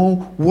to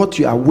know what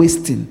you are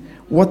wasting,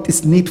 what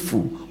is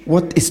needful,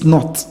 what is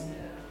not.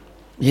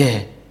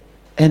 Yeah.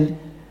 And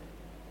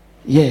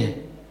yeah.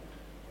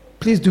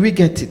 Please, do we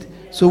get it?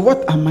 So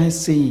what am I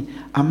saying?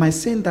 Am I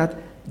saying that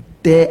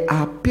there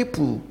are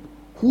people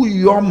who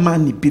your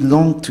money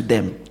belongs to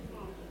them?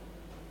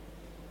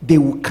 They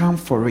will come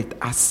for it.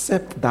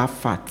 Accept that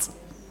fact.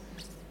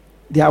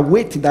 They are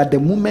waiting that the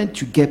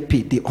moment you get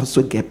paid, they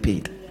also get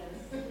paid.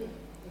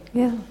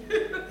 Yeah.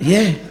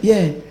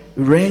 Yeah.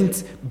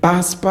 Rent,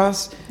 bus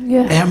pass,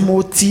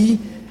 MOT,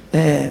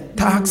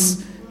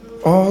 tax,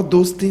 all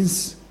those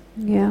things.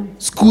 Yeah.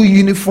 School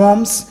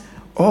uniforms,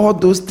 all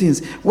those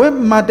things.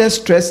 When mothers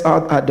stress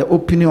out at the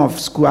opening of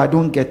school, I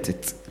don't get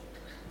it.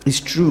 It's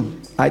true.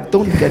 I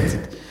don't get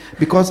it.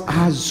 Because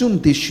I assume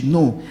they should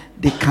know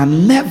they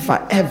can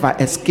never ever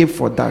escape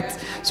for that.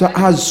 So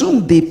I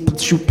assume they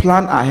should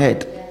plan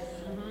ahead.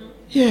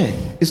 Yeah,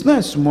 it's not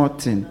a small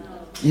thing.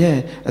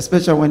 Yeah,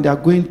 especially when they are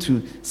going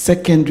to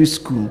secondary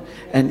school.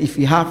 And if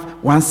you have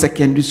one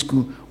secondary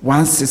school,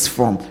 one sixth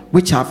form,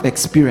 which I've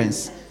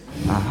experienced,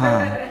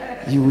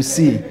 you will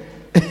see.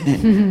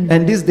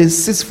 And these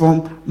days, sixth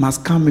form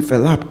must come with a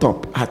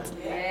laptop.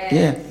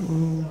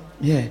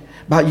 Yeah.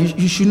 But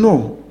you should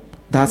know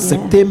that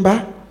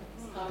September,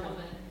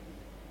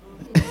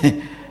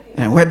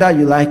 and whether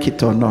you like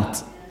it or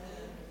not.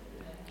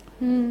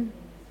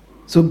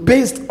 So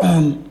based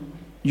on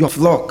your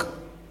flock,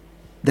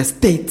 the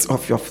state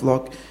of your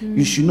flock,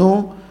 you should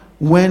know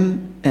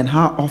when and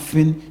how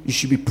often you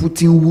should be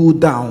putting wool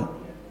down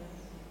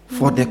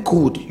for the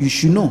cold. You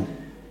should know.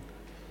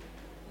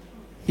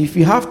 If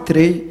you have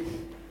 3,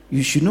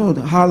 you should know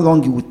how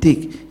long it will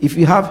take. If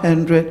you have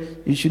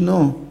 100, you should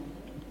know.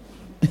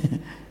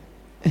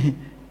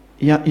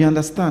 You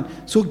understand?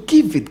 So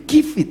give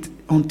it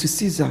unto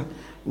Caesar.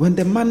 When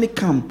the money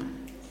comes,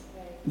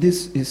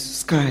 this is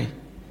Sky.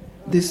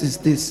 This is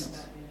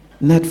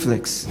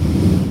Netflix.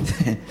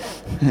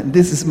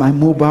 This is my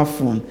mobile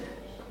phone.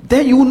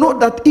 Then you know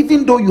that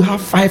even though you have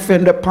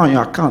 £500 in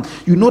your account,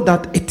 you know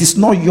that it is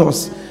not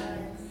yours.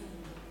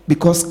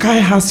 Because Sky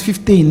has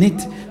 50 in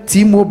it,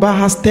 T-Mobile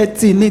has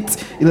 30 in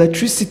it,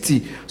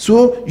 electricity.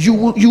 So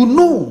you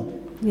know.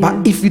 Yeah.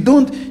 But if you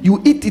don't,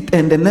 you eat it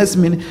and the next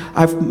minute,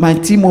 I have my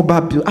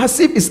T-Mobile bill. As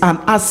if it's an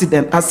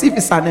accident, as if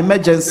it's an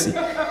emergency.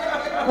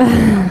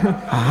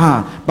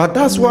 But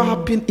that's what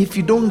happens if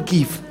you don't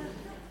give.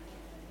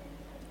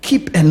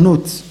 Keep a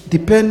note,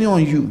 depending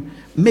on you.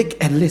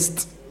 Make a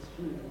list.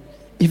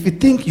 If you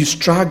think you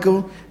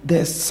struggle,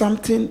 there's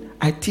something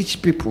I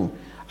teach people.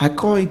 I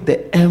call it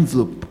the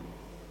envelope.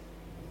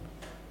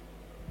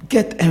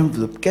 Get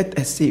envelope, get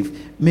a safe.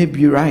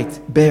 Maybe write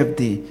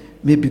birthday,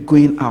 maybe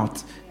going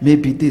out,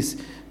 maybe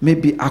this.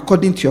 Maybe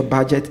according to your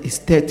budget is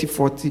 30,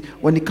 40.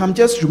 When it comes,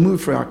 just remove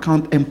it from your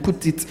account and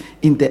put it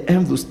in the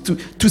envelope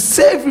to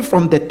save you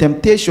from the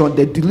temptation,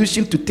 the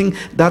delusion to think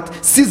that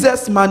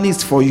Caesar's money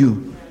is for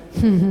you.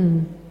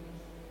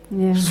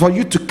 Yeah. For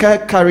you to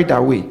carry it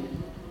away.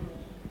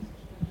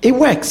 It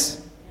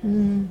works.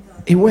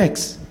 It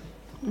works.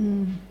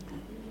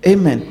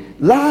 Amen.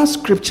 Last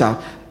scripture.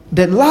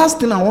 The last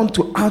thing I want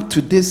to add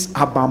to this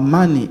about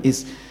money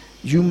is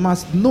you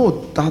must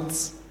know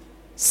that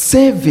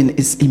saving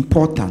is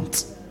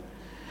important.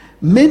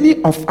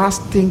 Many of us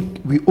think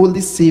we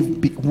only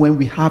save when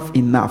we have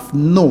enough.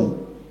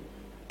 No.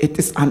 It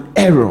is an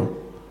error.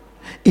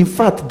 In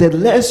fact, the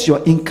less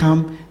your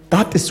income,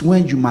 that is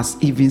when you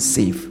must even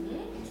save.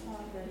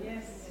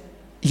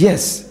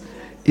 Yes.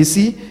 You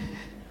see,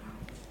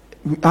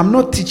 I'm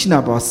not teaching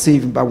about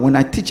saving, but when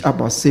I teach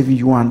about saving,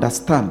 you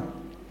understand.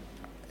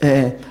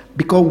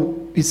 Because,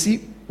 you see,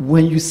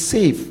 when you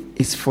save,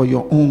 it's for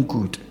your own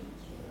good.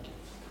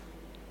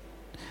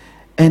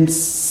 And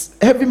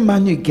every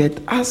money you get,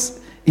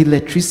 as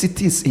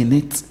electricity is in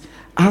it,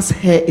 as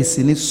hair is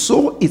in it,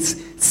 so it's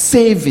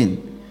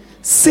saving.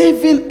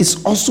 Saving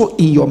is also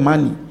in your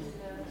money.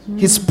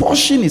 His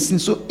portion is in.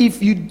 So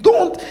if you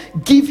don't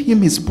give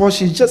him his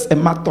portion, it's just a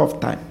matter of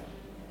time.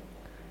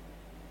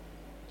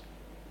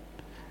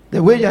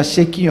 The way you are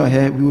shaking your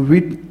head, we will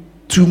read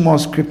 2 more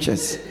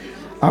scriptures.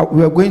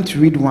 We are going to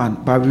read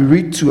 1, but we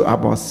read 2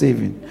 about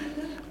saving.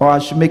 Or I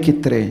should make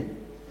it 3.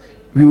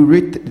 We will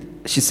read,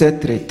 she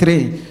said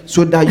 3,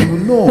 so that you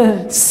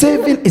know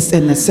saving is a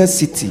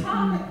necessity.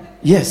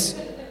 Yes.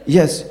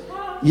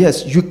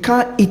 You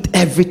can't eat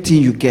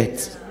everything you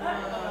get.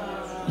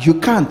 You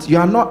can't. You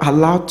are not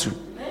allowed to.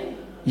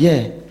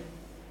 Yeah.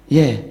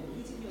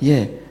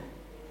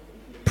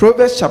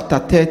 Proverbs chapter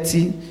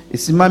 30.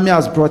 Mami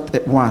has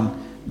brought 1.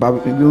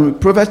 But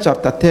Proverbs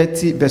chapter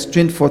 30, verse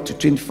 24 to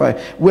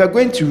 25. We are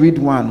going to read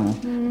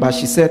 1. But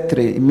she said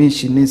 3. It means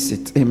she needs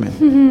it.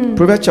 Amen.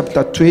 Proverbs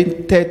chapter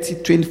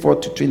 30, 24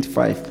 to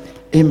 25.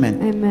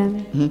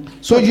 Amen.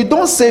 So you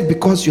don't save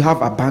because you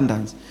have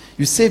abundance.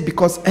 You save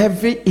because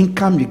every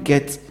income you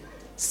get,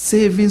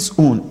 savings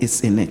own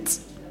is in it.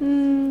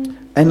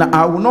 And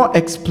I will not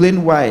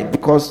explain why,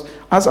 because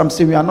as I'm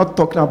saying, we are not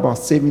talking about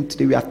saving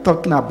today, we are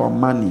talking about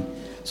money.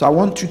 So I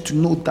want you to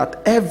know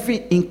that every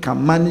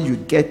income, money you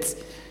get,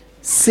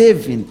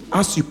 saving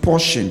as you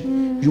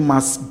portion, you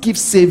must give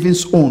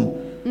savings on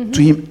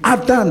to him.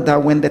 Other than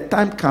that, when the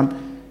time comes,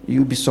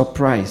 you'll be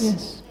surprised.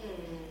 Yes.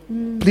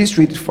 Please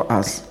read it for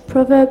us.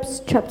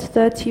 Proverbs chapter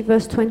 30,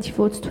 verse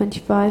 24 to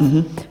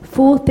 25.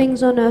 4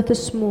 things on earth are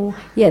small,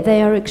 yet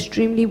they are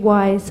extremely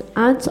wise.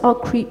 Ants are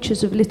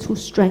creatures of little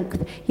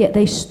strength, yet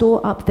they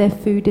store up their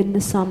food in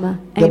the summer.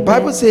 The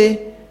Bible says,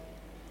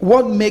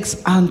 what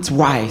makes ants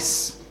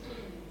wise?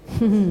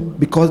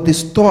 Because they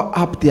store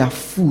up their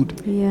food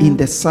in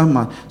the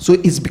summer. So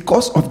it's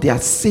because of their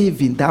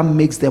saving that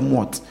makes them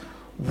what?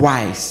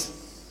 Wise.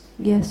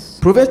 Yes.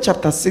 Proverbs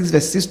chapter 6,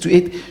 verse 6 to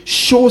 8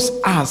 shows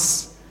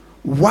us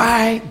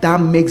why that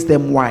makes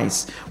them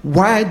wise.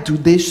 Why do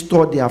they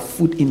store their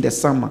food in the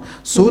summer?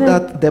 So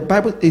that the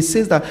Bible, it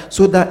says that,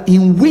 so that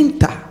in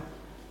winter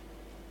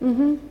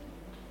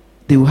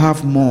they will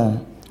have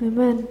more.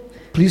 Amen.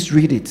 Please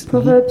read it.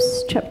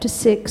 Proverbs chapter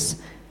 6,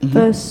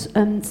 verse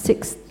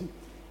 6.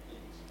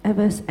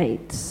 verse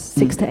 8,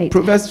 6 to 8.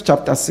 Proverbs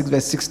chapter 6,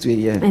 verse 6 to 8.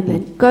 Yeah.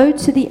 Amen. Go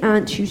to the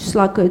ant, you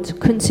sluggard.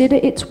 Consider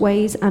its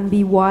ways and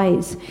be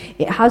wise.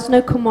 It has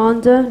no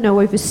commander, no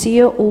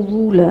overseer or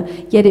ruler,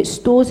 yet it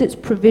stores its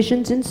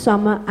provisions in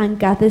summer and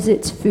gathers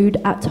its food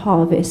at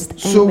harvest.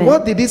 So Amen.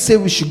 what did he say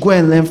we should go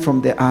and learn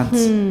from the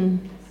ants?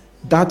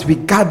 That we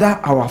gather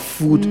our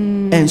food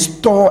and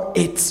store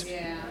it.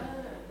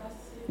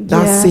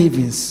 That's Yeah.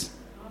 savings.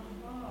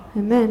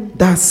 Amen.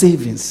 That's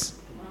savings.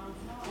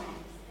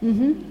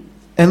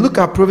 And look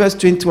at Proverbs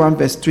 21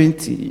 verse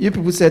 20. You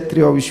people said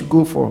 3 or we should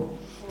go for.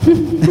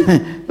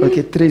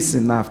 Okay, 3 is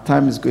enough.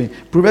 Time is going.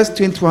 Proverbs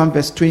 21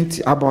 verse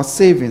 20 about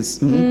savings.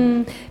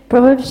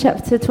 Proverbs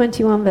chapter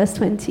 21 verse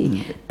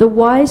 20. The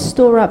wise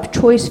store up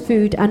choice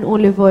food and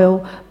olive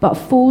oil, but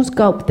fools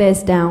gulp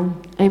theirs down.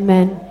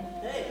 Amen.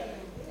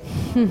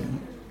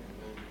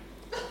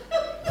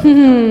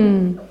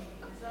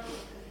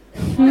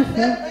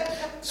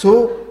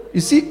 So you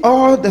see,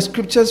 all the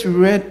scriptures we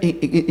read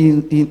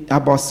in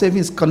about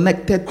savings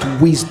connected to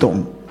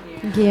wisdom.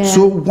 Yeah.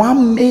 So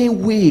one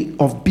main way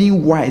of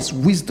being wise,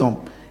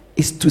 wisdom,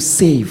 is to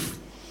save.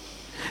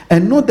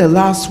 And not the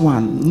last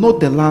one.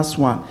 Not the last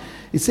one.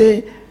 He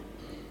say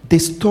they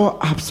store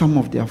up some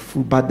of their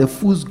food, but the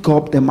fools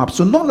gulp them up.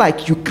 So not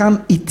like you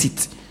can't eat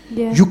it.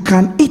 Yeah. You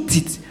can eat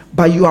it,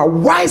 but you are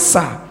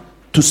wiser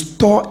to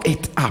store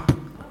it up.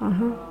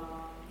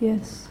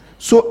 Yes.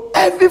 So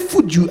every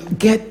food you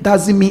get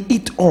doesn't mean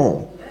eat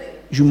all.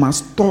 You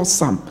must store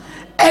some.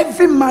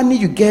 Every money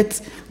you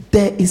get,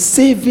 there is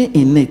saving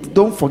in it.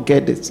 Don't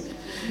forget this.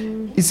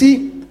 You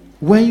see,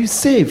 when you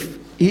save,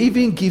 it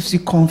even gives you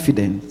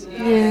confidence.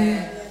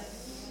 Yeah.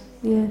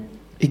 Yeah.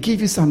 It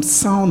gives you some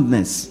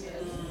soundness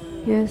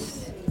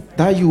Yes.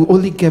 that you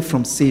only get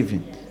from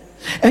saving.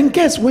 And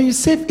guess, when you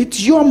save, it's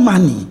your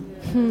money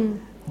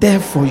there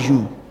for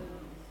you.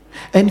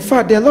 And in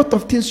fact, there are a lot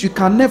of things you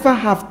can never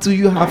have till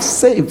you have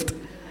saved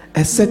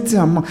a certain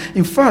amount.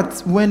 In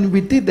fact, when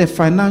we did the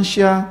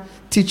financial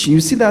teaching,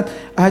 you see that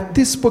I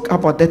spoke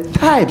about the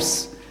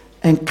types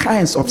and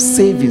kinds of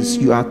savings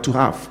you are to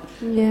have.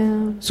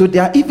 Yeah. So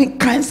there are even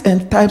kinds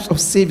and types of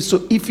savings.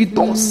 So if you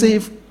don't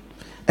save,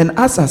 and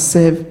as I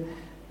save,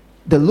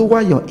 the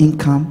lower your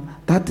income,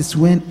 that is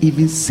when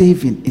even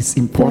saving is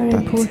Very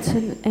important.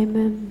 important.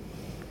 Amen.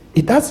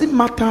 It doesn't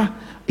matter,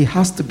 it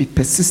has to be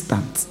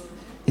persistent.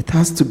 It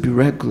has to be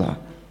regular.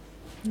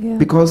 Yeah.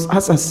 Because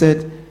as I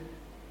said,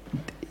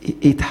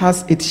 it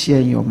has its share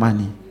in your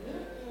money.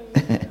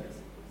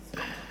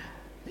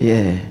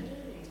 Yeah.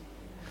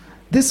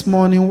 This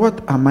morning,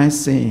 what am I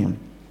saying?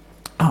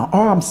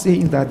 All I'm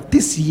saying is that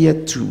this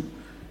year too,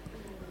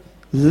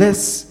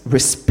 let's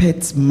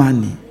respect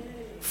money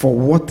for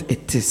what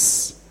it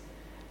is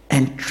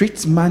and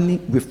treat money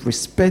with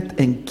respect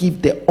and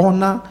give the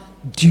honor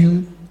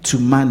due to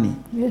money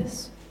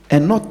Yes.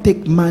 and not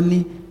take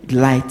money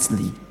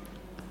lightly.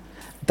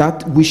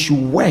 That we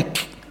should work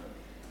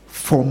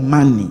for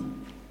money.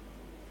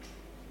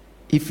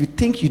 If you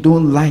think you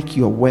don't like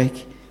your work,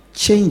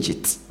 change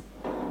it.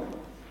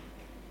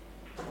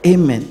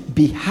 Amen.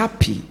 Be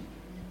happy.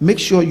 Make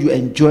sure you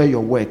enjoy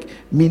your work,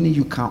 meaning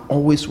you can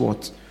always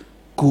what?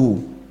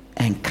 Go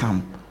and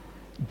come.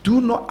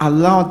 Do not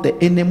allow the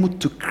enemy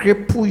to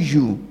cripple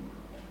you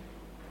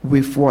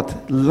with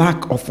what?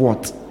 Lack of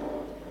what?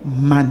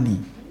 Money.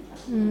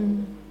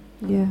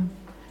 Yeah.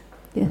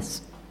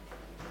 Yes.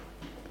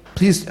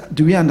 Please,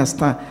 do we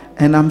understand?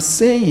 And I'm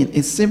saying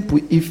it's simple.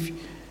 If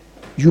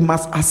you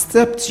must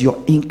accept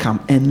your income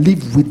and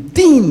live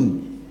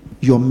within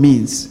your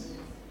means.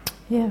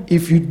 Yeah.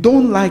 If you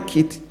don't like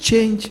it,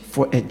 change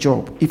for a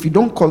job. If you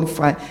don't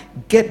qualify,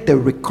 get the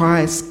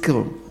required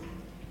skill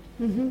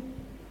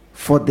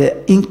for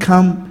the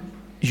income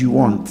you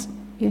want.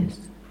 Yes.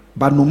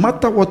 But no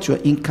matter what your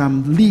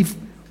income, live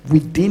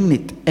within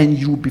it and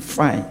you'll be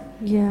fine.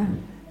 Yeah.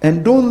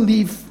 And don't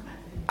live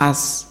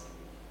as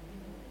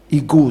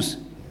it goes.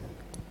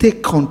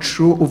 Take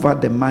control over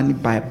the money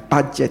by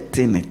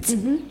budgeting it,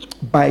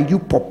 by you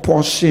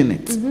proportion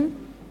it.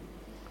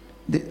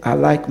 I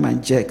like my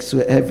jack, so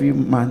every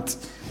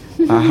month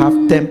I have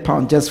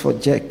 £10 just for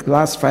jack.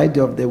 Last Friday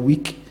of the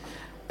week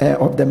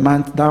of the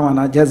month, that one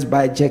I just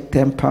buy jack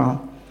 £10,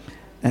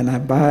 and I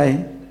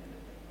buy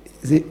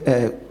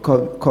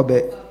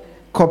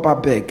copper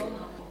bag,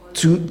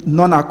 2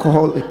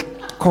 non-alcoholic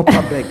copper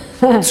bag,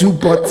 2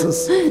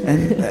 bottles,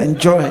 and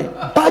enjoy.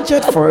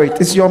 Budget for it.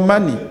 It's your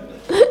money.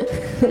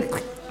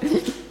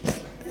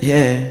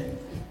 Yeah.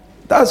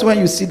 That's when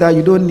you see that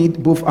you don't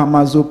need both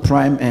Amazon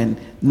Prime and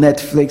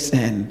Netflix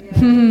and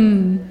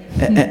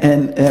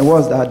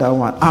what's the other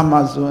one?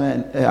 Amazon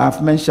and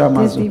I've mentioned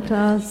Amazon. Disney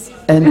Plus.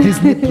 And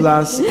Disney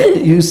Plus.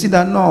 You see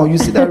that? No, you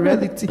see that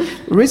reality.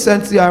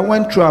 Recently, I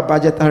went through our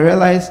budget. I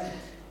realized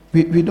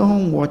we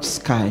don't watch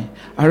Sky.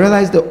 I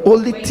realized the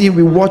only thing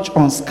we watch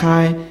on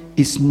Sky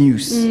is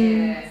news.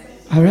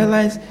 I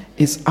realized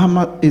it's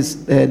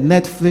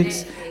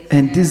Netflix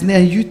and Disney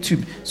and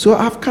YouTube. So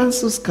I've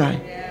canceled Sky.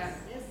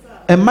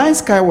 And my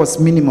sky was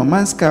minimum.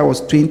 My sky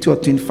was 20 or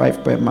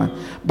 25 per month.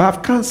 But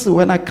I've cancelled.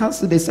 When I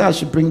cancelled, they said I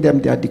should bring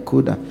them their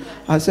decoder.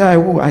 I said, I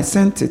will. I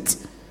sent it.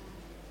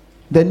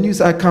 The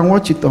news, I can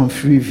watch it on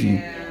Freeview.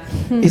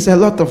 It's a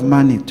lot of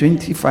money.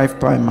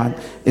 25 per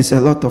month. It's a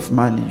lot of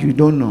money. You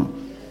don't know.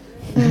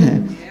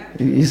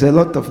 It's a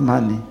lot of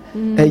money.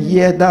 A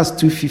year, that's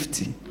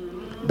 250.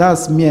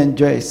 That's me and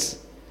Joyce.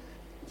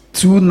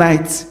 2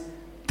 nights,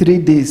 3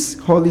 days,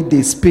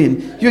 holiday,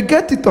 Spain. You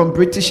get it on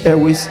British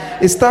Airways.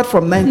 It starts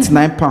from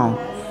 £99,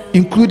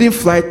 including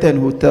flight and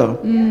hotel.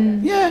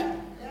 Yeah.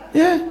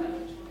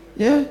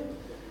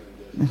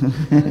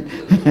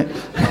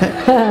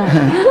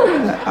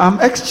 I'm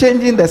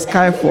exchanging the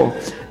sky for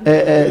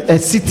a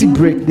city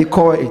break, they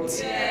call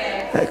it.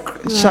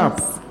 Sharp.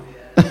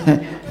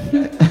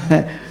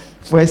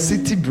 For a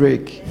city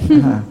break.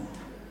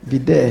 Be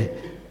there.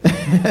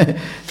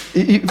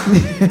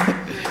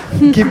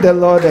 Give the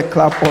Lord a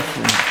clap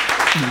offering.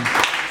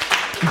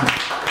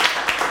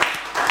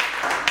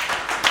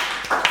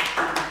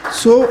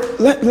 So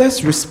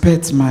let's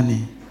respect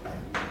money.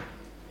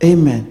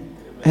 Amen.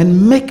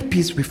 And make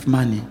peace with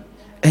money,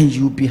 and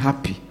you'll be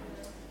happy.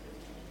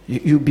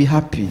 You'll be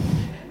happy.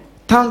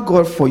 Thank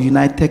God for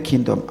United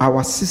Kingdom.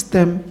 Our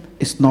system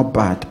is not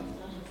bad.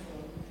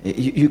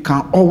 You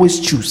can always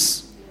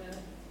choose.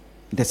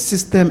 The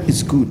system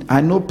is good.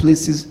 I know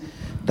places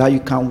that you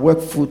can work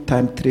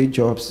full-time, 3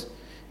 jobs.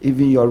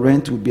 Even your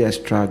rent will be a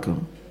struggle.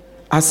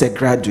 As a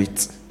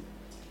graduate,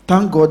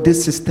 thank God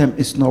this system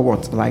is not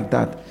what like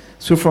that.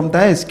 So from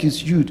that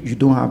excuse, you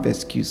don't have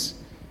excuse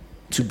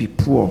to be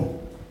poor,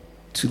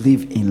 to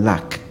live in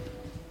lack.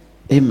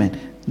 Amen.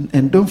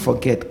 And don't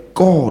forget,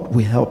 God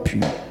will help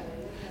you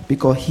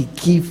because he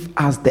gives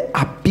us the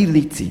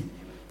ability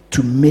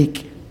to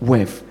make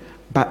wealth.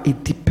 But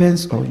it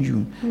depends on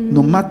you.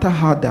 No matter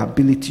how the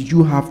ability,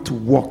 you have to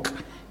walk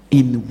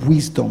in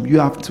wisdom. You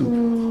have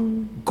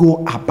to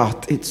go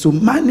about it. So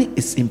money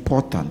is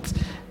important.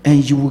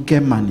 And you will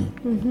get money.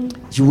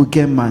 You will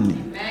get money.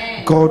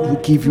 Amen. God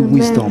will give you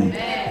wisdom,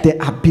 the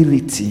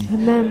ability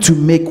to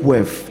make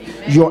wealth.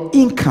 Your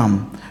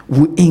income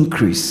will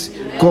increase.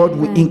 God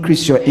will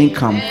increase your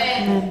income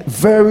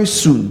very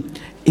soon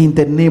in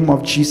the name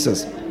of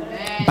Jesus.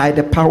 By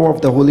the power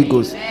of the Holy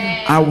Ghost,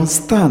 I will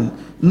stand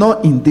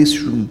not in this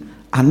room,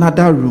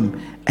 another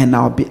room, and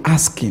I'll be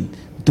asking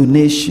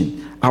donation.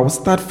 I will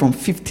start from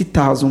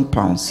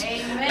 £50,000.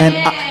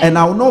 And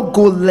I will not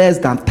go less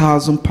than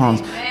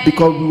 £1,000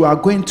 because we are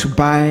going to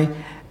buy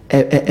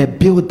a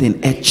building,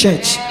 a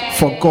church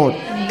for God.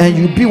 And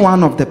you'll be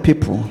one of the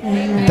people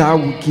that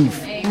will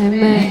give.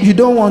 You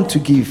don't want to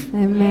give.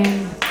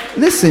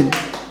 Listen,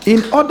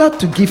 in order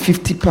to give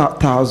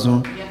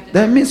 50,000,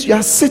 that means you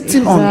are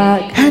sitting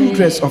on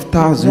hundreds of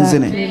thousands,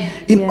 isn't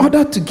it? In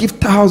order to give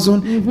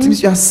 1,000, it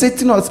means you are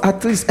sitting on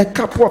at least a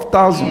couple of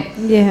thousand.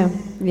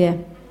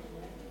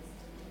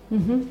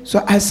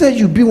 So I said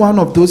you be one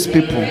of those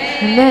people.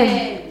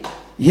 Amen.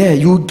 Yeah,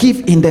 you will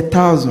give in the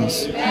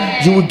thousands.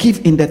 You will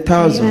give in the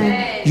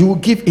thousands. You will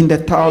give in the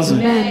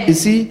thousands. You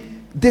see,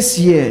 this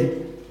year,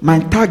 my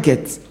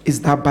target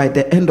is that by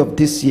the end of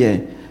this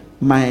year,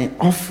 my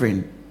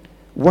offering,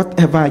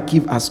 whatever I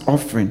give as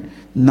offering,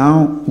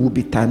 now will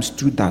be times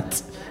 2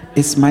 that.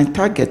 It's my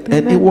target.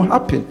 And it will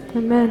happen.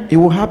 It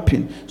will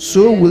happen.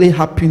 So will it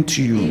happen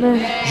to you.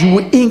 You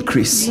will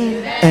increase.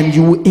 And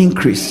you will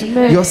increase.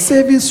 Your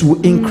savings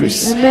will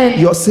increase.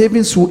 Your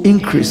savings will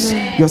increase.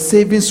 Your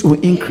savings will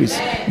increase.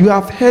 You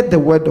have heard the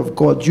word of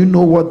God. You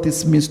know what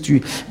this means to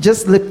you.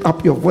 Just lift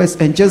up your voice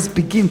and just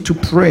begin to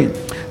pray.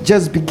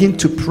 Just begin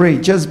to pray.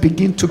 Just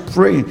begin to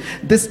pray.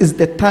 This is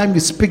the time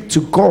you speak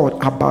to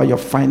God about your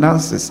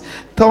finances.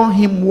 Tell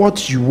him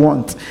what you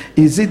want.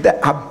 Is it the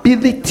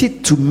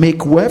ability to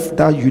make wealth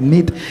that you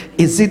need?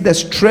 Is it the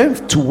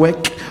strength to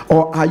work?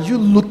 Or are you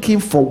looking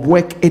for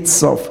work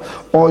itself?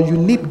 Or you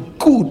need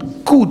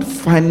good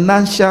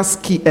financial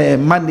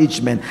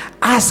management?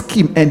 Ask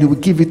him and he will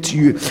give it to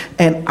you.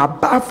 And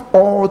above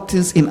all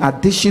things, in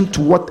addition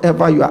to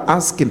whatever you are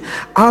asking,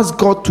 ask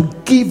God to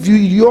give you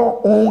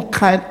your own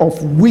kind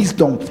of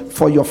wisdom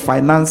for your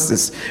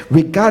finances.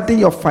 Regarding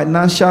your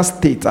financial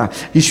state,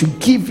 he should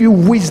give you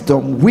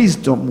wisdom,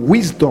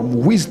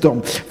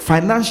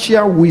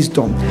 financial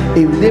wisdom.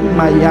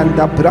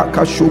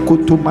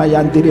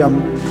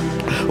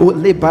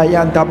 Ole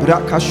bayanda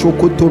braka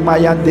shokoto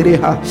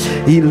mayandereha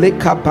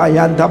ileka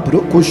bayanda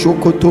broko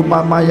shokoto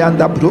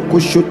mamayanda broko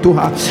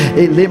shotoha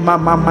ele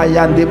mama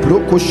mayande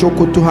broko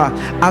shokotoha.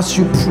 As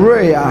you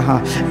pray,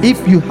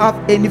 if you have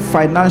any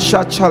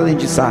financial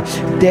challenges,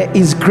 there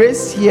is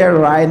grace here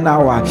right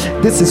now.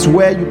 This is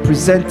where you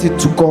present it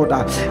to God.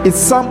 It's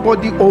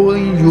somebody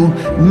owing you,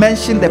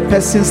 mention the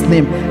person's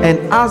name and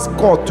ask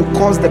God to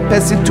cause the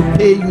person to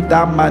pay you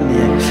that money,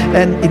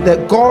 and the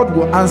God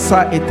will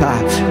answer it.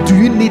 Do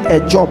you need a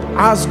job,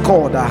 ask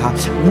God.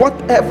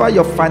 Whatever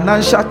your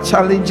financial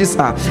challenges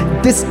are,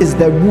 this is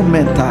the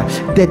moment,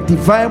 the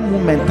divine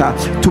moment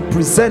to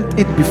present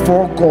it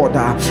before God.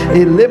 Are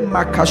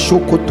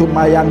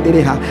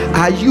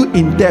you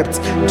in debt?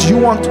 Do you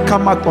want to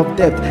come out of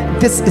debt?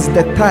 This is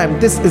the time.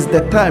 This is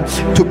the time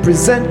to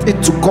present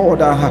it to God.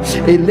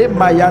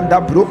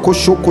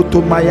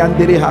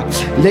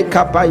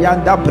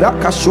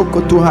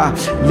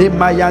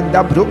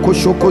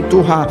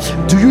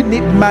 Do you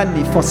need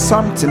money for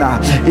something?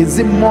 Is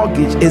it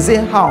mortgage? Is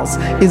it house?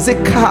 Is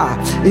it car?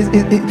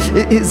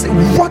 Is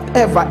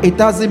whatever? It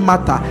doesn't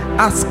matter.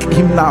 Ask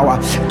him now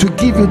to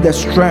give you the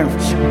strength,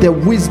 the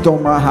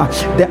wisdom,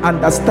 the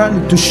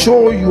understanding to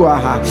show you.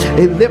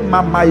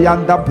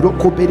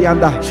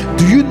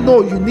 Do you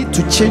know you need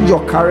to change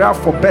your career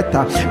for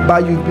better,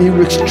 but you've been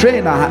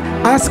restrained?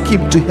 Ask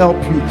him to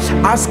help you.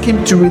 Ask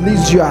him to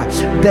release you.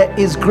 There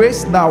is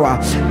grace now.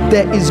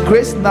 There is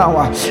grace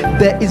now.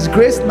 There is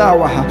grace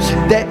now.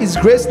 There is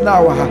grace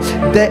now.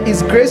 There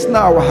is grace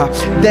now.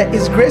 There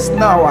is grace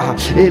now.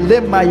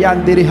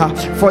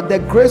 For the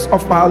grace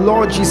of our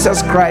Lord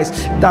Jesus Christ,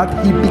 that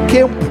he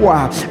became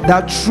poor,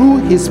 that through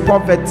his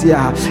poverty,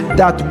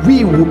 that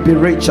we will be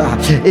richer.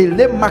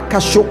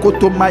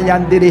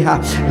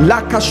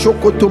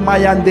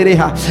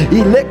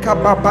 Ileka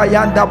baba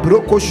yanda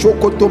broko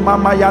shokoto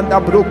mama yanda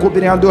broko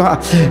biriandoha.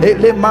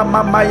 Ele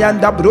mama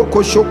mayanda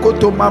broko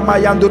shokoto mama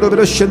yando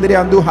dobro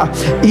shendriandoha.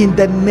 In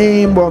the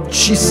name of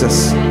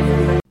Jesus.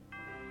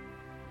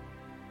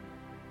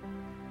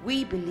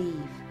 We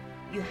believe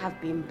you have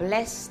been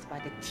blessed by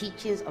the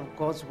teachings of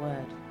God's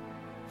word.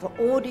 For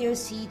audio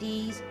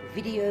CDs,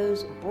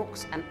 videos,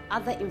 books, and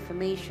other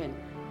information,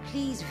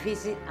 please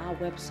visit our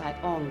website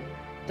on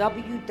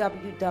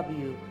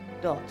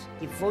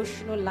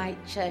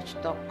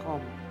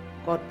www.devotionallightchurch.com.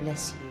 God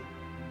bless you.